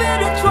gonna give it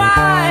a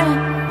try.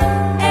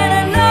 And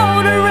I know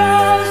the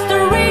roads to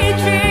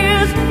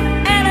riches,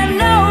 and I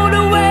know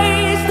the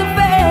ways to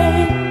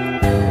fame.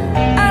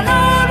 I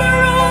know the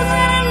rules,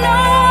 and I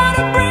know how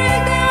to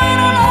break them, and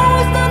I'll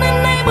always know the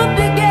name of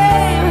the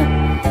game.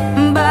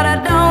 But I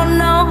don't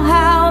know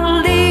how to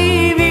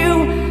leave you,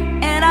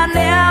 and I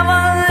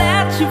never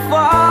let you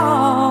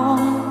fall.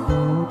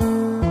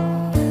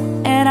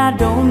 And I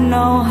don't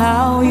know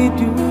how you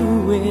do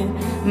it,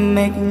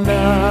 making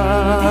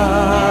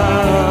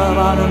love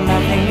out of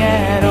nothing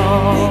at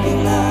all.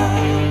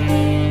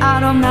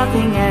 Out of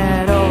nothing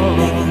at all.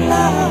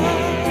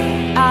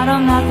 Out of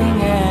nothing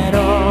at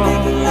all.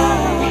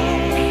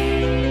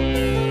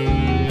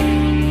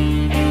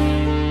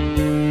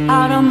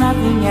 Out of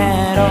nothing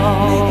at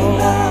all.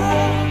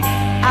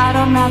 Out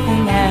of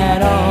nothing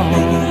at all.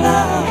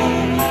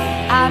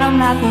 Out of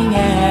nothing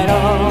at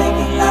all.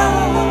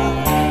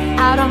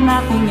 Out of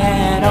nothing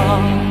at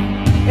all.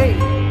 Hey.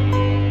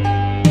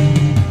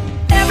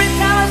 Every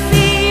time I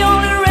see you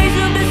on the rays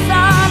of the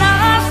sun,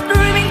 I'm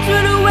streaming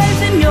through the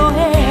waves in your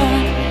hair.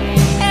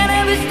 And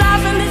every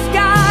star's in the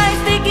sky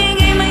is taking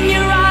aim in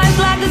your eyes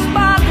like a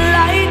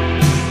spotlight.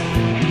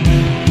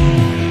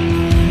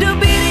 The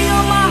beating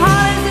of my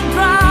heart is a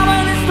drum,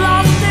 and it's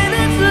lost and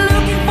it's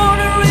looking for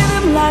the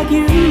rhythm like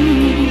you.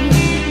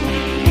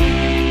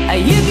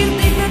 You can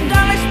take the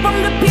darkness from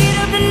the pit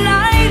of the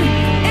night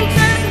and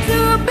turn it to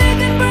a big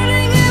and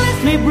burning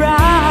endlessly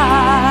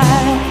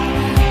bright.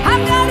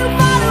 I'm gonna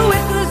follow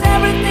it, 'cause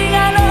everything I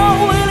know,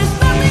 well, it's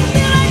nothing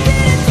till I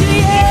get it to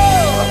you.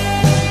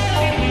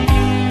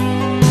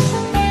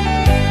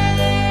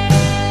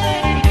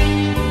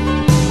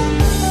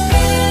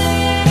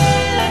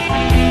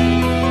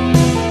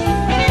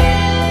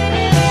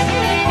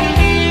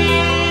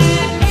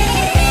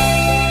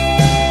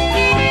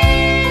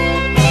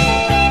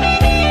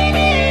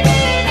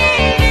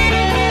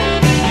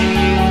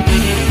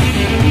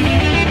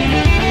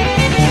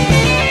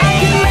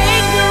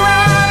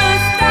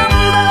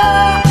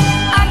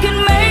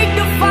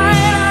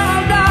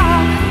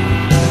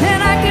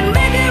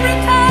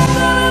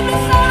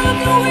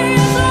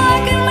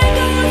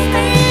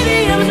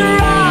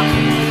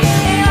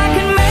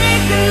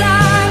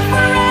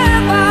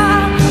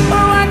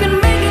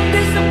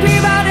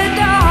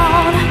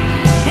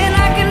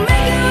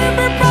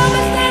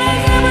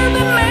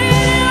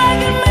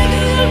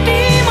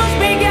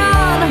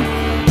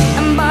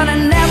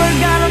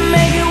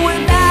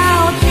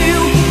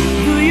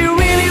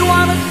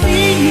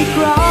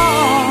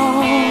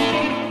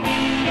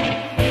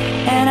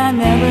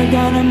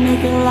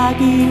 Like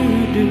you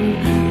do,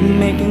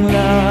 making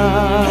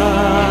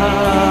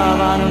love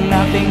out of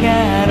nothing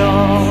at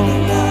all.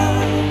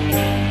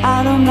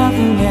 Out of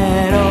nothing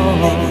at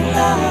all.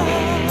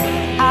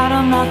 Out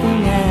of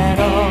nothing at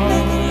all.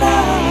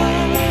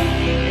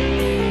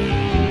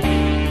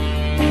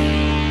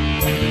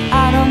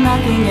 Out of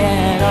nothing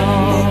at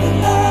all.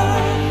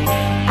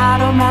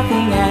 Out of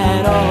nothing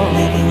at all.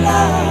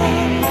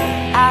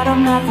 Out of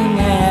nothing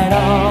at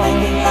all.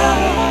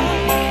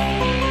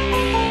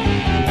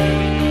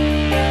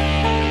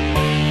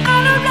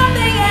 Out of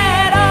nothing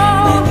at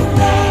all.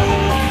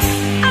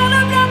 Out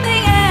of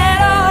nothing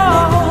at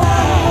all.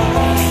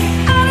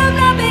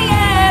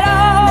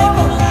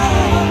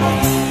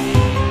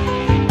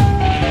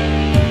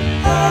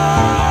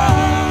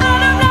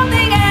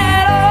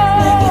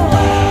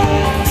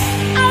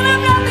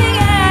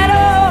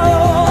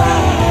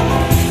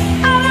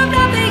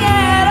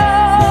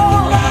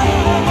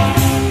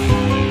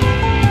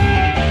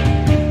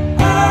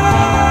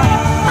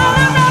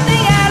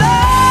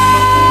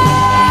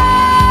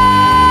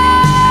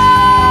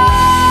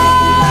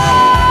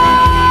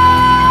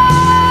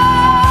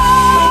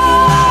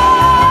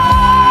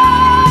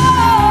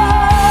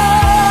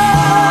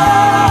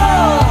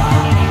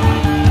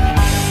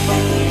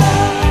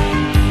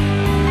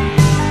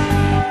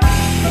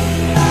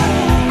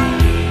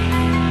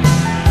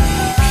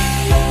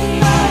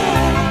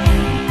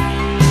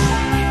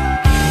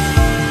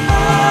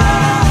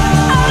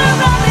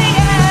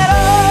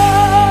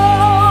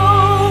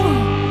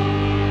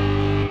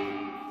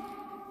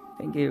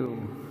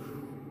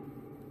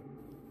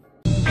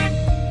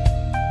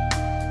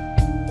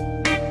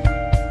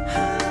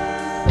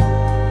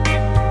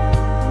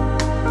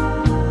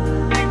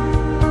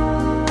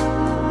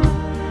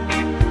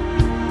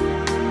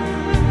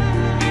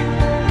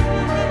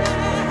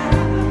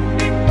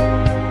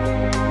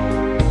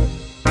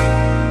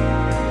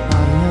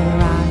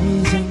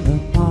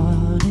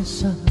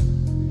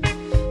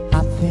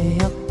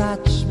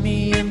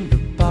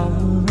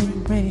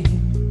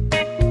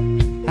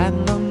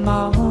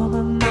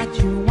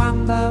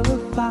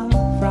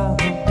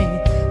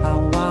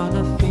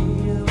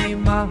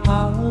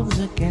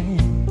 again.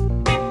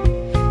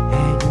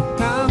 And you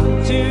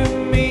come to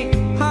me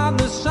on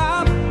the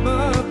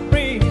summer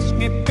breeze,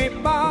 give me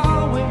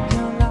more with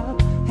your love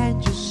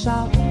and your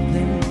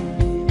softly.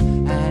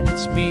 And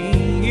it's me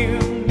you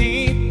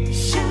need to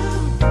show.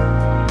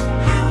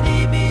 How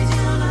deep is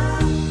your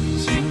love?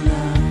 Is your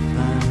love?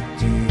 How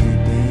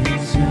deep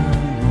is your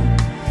love?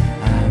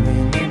 I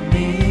really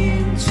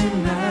need to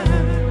know.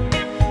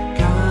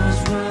 'Cause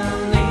we're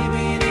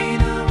living in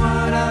a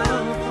world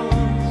of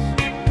fools,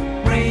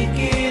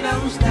 breaking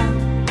us down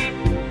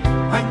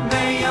when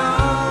they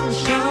all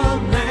shall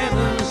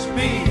never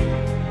speak.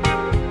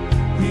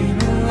 We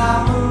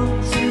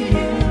belong to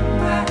you,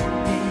 I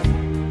think.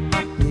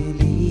 I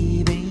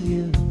believe in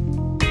you.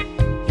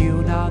 You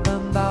know the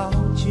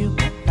boat, you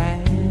my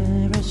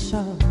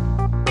parasol.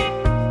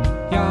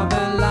 You're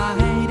the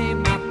light in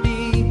my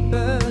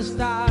deepest,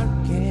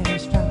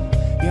 darkest night.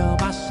 You're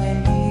my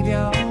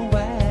savior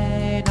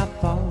when I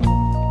fall.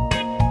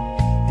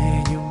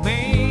 And you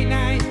may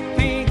not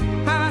think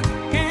I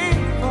care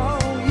for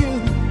you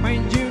when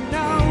you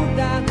know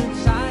that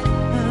inside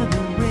I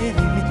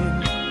really do.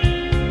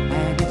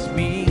 And it's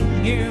me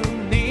you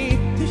need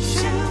to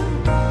show.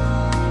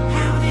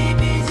 How deep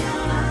is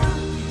your love?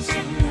 Is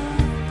your love?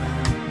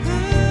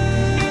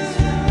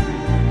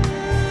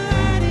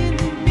 I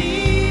didn't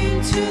mean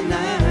to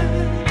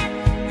lie.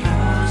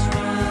 'Cause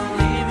we're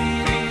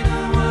living in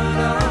a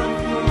world of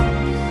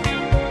fools,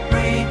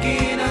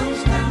 breaking us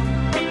down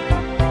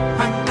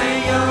when they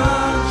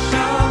all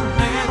shall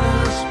never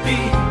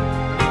speak.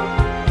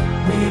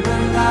 We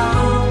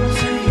belong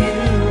to you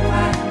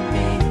and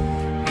me.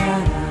 La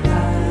la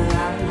la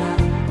la la.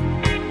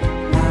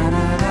 La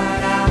la la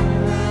la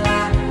la.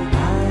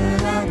 La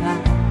la la.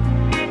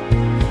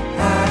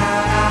 La la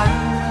la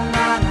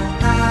la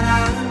la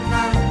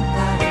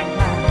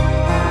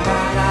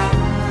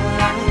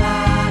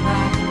la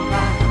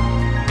la.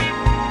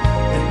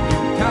 And you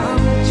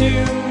come to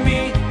me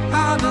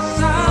on the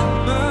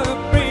summer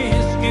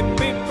breeze, give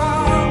me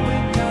more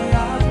with your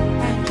love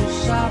and your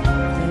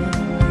softly.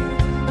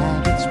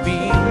 And it's me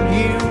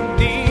you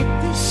need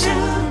to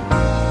show.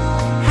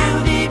 How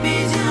deep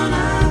is your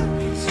love?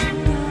 Is your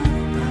love?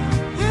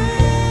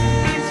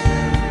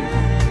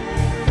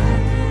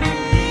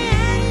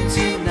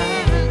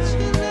 Tonight,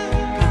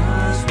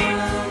 'cause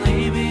we're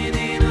living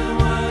in a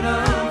world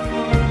of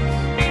fools,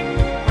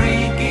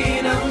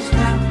 breaking us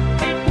down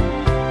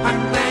when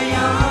they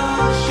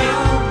all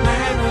shall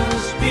never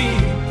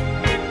speak.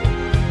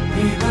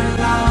 We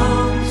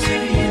belong to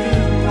you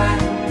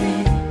and me.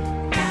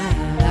 La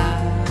la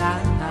la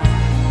la.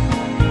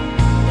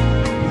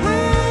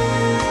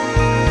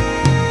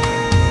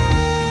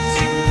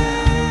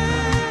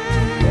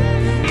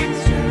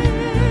 It's your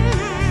love.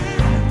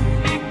 I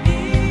really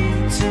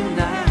need to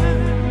know.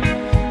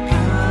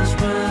 'Cause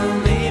we're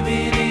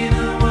living in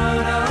a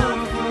world of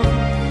fools,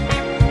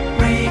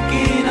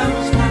 breaking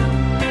us down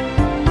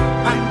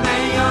when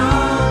they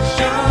all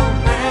shall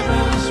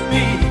never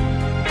speak.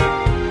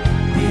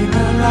 We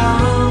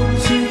belong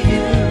to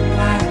you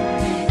and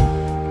me.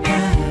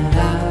 La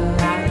la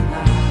la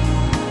la.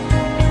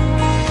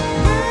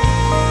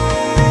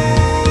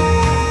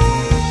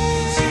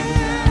 It's your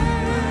love.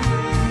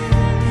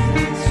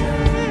 It's your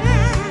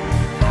love.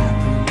 I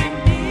really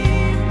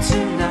need to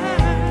know.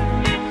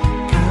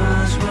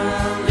 'Cause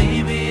we're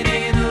living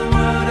in a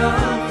world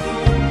of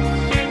fools,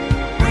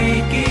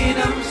 breaking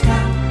us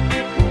down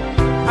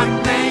when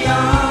they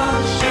all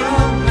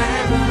shall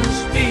never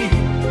speak.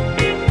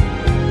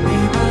 We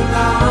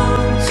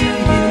belong to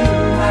you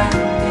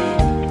and me.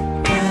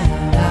 La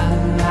la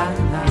la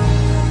la.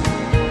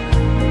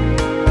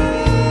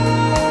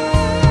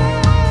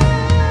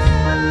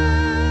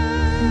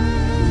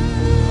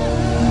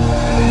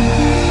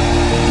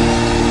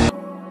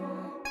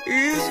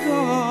 It's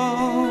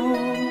gone.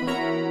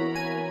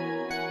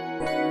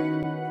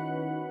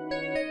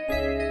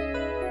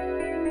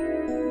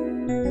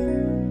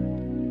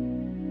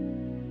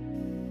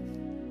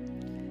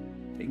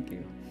 Thank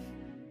you.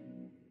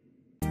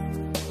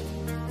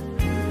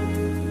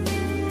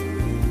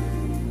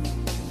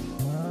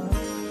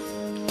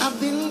 I've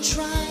been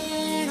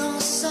trying oh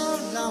so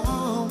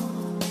long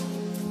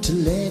to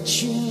let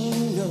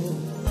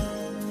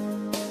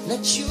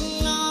you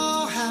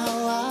know how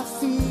I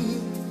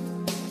feel.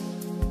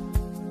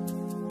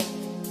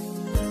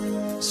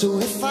 So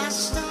if I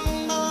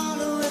stumble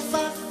or if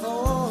I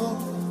fall,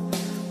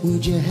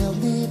 would you help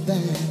me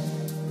back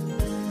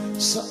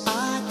so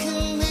I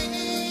can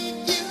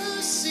make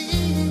you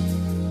see?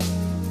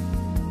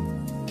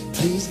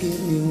 Please give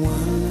me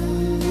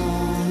one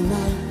more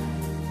night.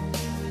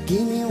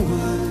 Give me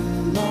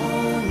one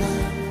more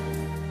night.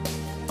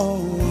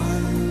 Oh,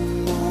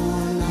 one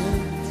more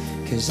night.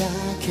 'Cause I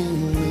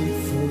can't wait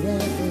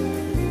forever.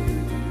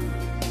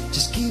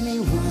 Just give me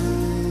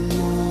one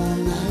more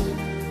night.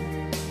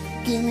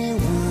 Give me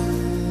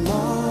one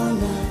more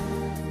night.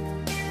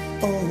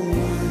 Oh,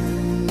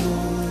 one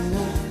more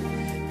night.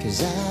 'Cause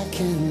I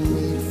can't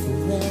wait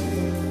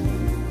forever.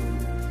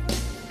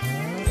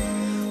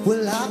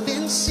 Well, I've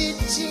been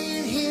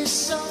sitting here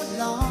so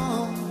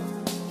long,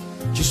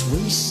 just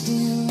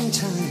wasting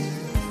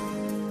time,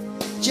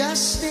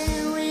 just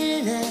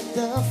staring at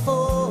the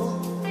fall.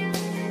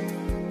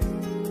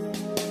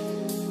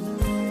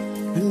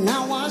 And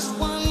I was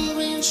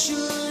wondering,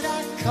 should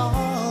I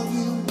call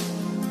you?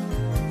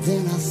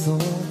 Then I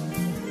thought,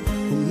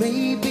 well,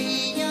 maybe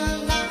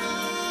you're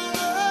not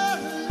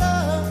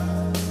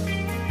alone.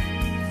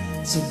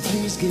 So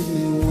please give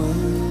me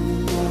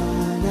one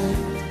more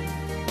night.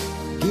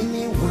 Give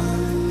me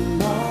one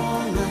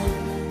more night.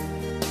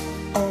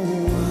 Oh,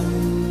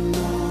 one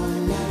more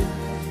night.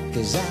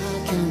 'Cause I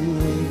can't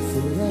wait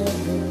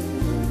forever.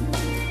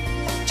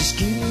 Just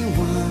give me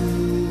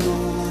one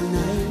more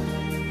night.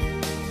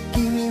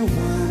 Give me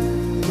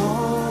one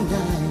more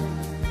night.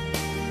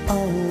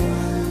 Oh,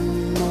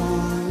 one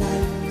more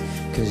night.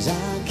 'Cause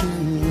I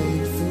can't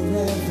wait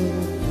forever.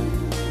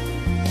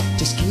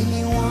 Just give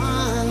me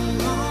one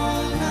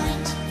more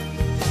night.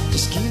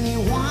 Just give me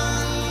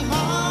one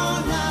more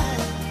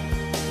night.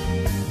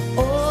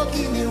 Oh,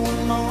 give me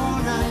one more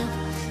night.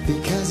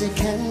 Because it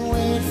can't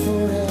wait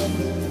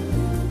forever.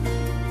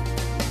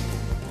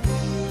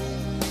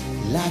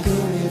 Like a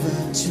river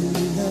to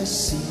the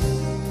sea,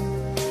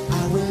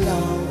 I will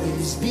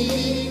always be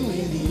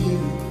with you.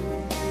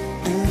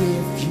 And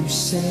if you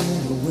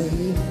sail away,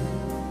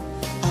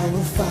 I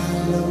will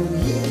follow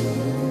you.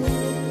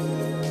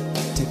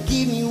 To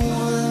give me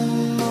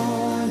one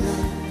more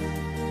night.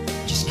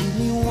 Just give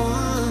me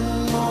one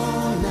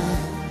more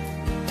night.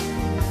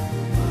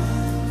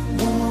 One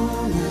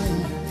more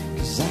night.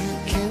 'Cause I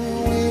can't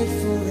wait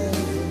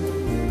forever.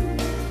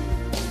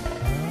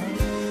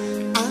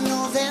 I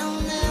know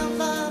there'll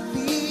never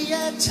be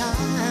a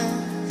time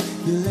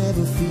you'll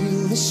ever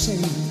feel the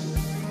same.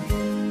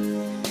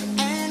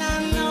 And I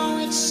know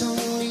it's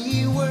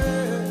only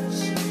words,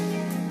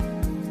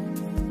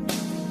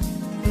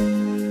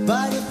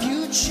 but if you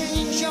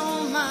change your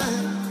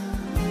mind,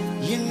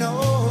 you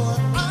know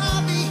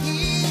I'll be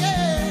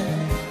here.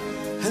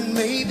 And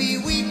maybe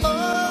we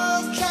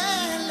both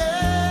can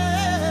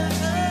learn.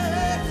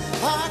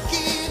 Oh,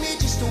 give me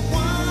just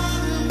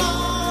one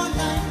more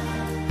night.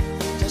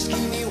 Just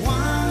give me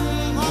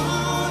one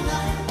more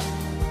night.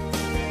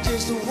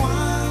 Just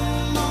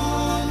one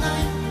more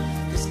night.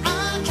 'Cause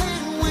I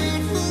can't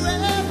wait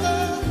forever.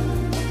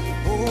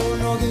 Oh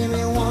no, give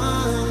me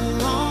one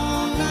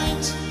more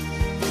night.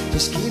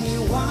 Just give me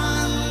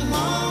one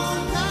more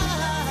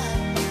night.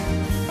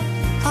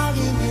 I'll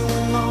give you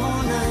one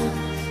more night.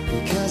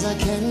 Because I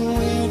can't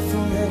wait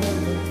forever.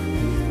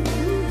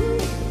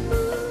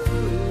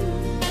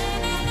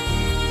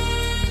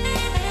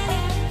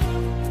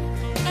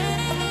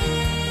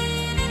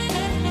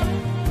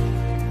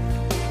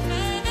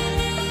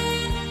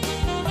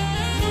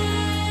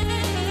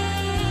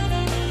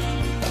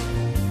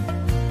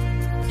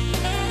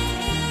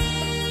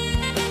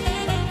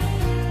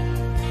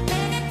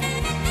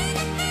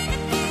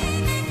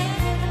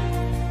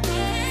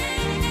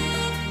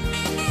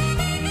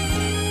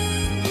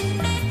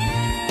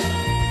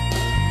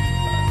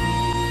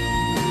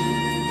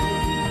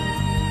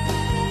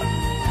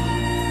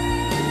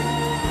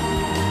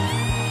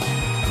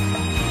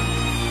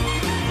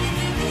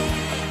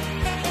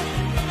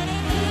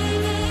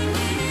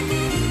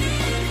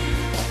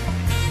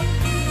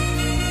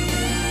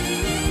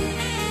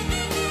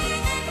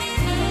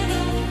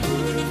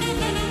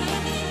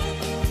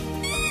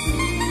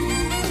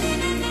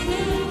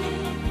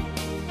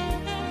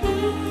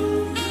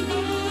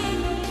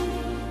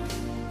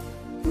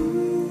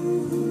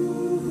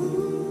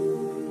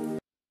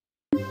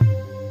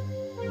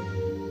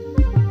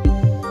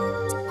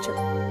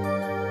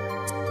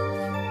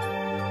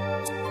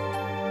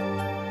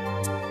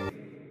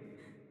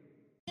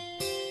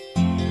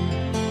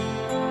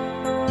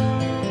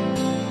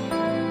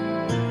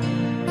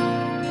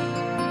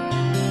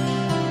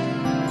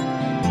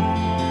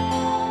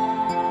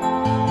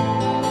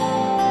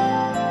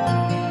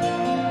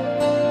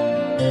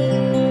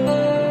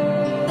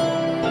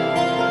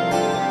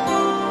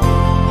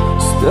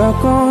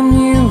 Stuck on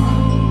you,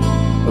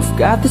 I've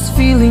got this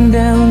feeling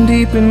down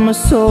deep in my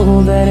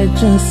soul that I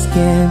just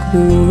can't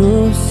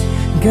lose.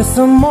 Guess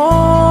I'm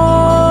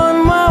on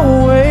my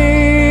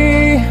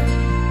way.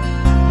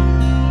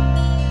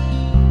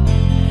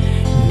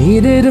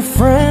 Needed a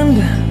friend,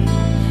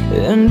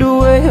 and the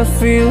way I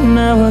feel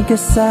now, I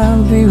guess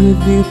I'll be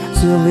with you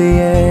till the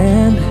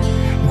end.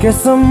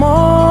 Guess I'm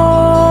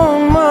on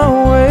my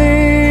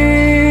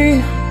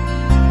way.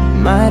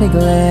 Mighty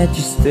glad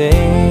you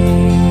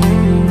stayed.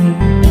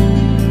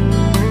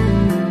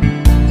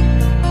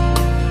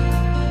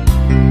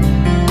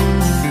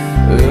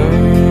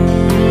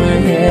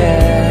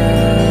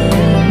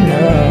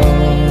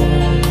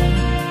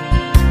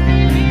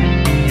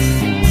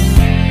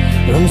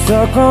 I'm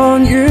stuck on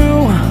you,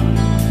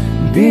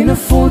 been a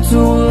fool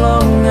too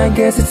long. I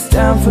guess it's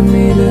time for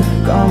me to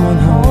come on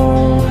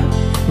home.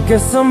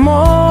 Guess I'm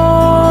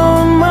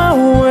on my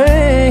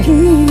way.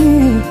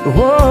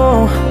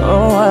 Whoa,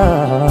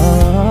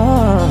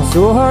 oh,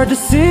 so hard to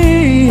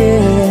see,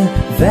 yeah,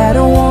 that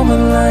a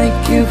woman like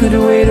you could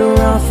wait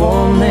around for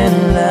a man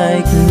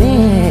like me,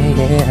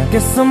 yeah.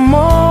 Guess I'm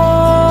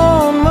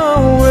on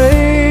my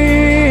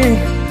way.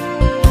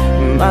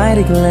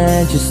 Mighty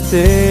glad you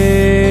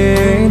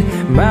stayed.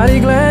 Mighty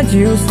glad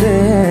you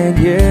stayed,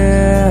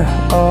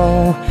 yeah.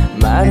 Oh,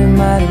 mighty,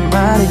 mighty,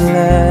 mighty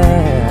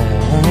glad.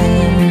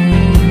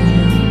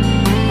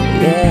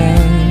 Yeah,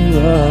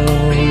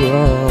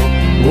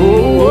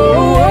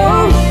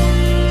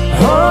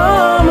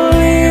 I'm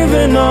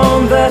leaving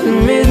on that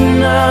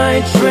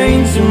midnight train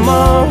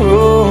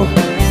tomorrow,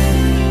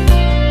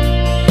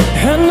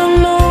 and I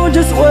know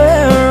just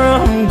where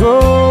I'm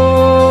going.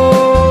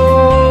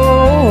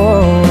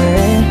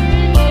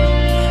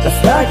 I've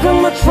packed up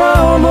my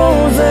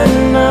troubles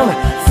and I've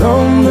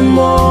thrown them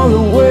all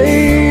away.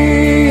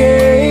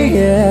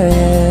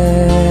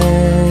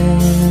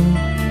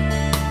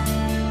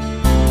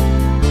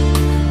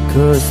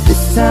 Cause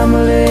this time,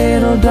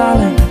 little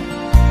darling,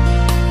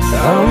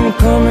 I'm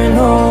coming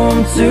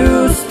home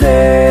to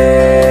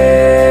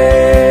stay.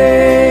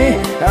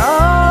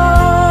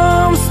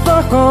 I'm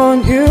stuck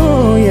on you,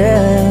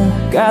 yeah.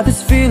 Got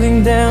this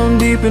feeling down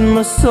deep in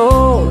my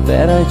soul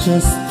that I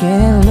just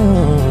can't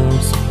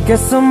lose.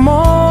 Guess I'm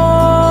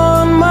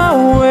on my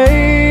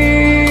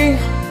way.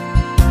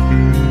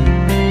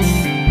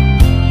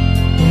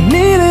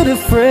 Needed a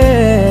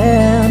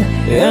friend,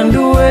 and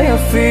the way I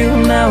feel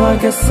now, I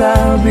guess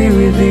I'll be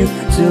with you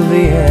till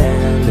the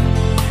end.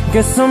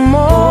 Guess I'm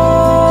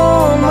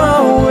on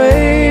my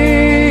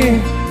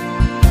way.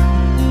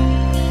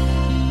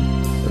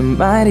 I'm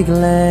mighty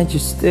glad you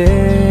stayed.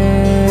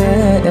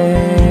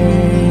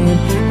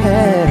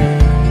 Hey.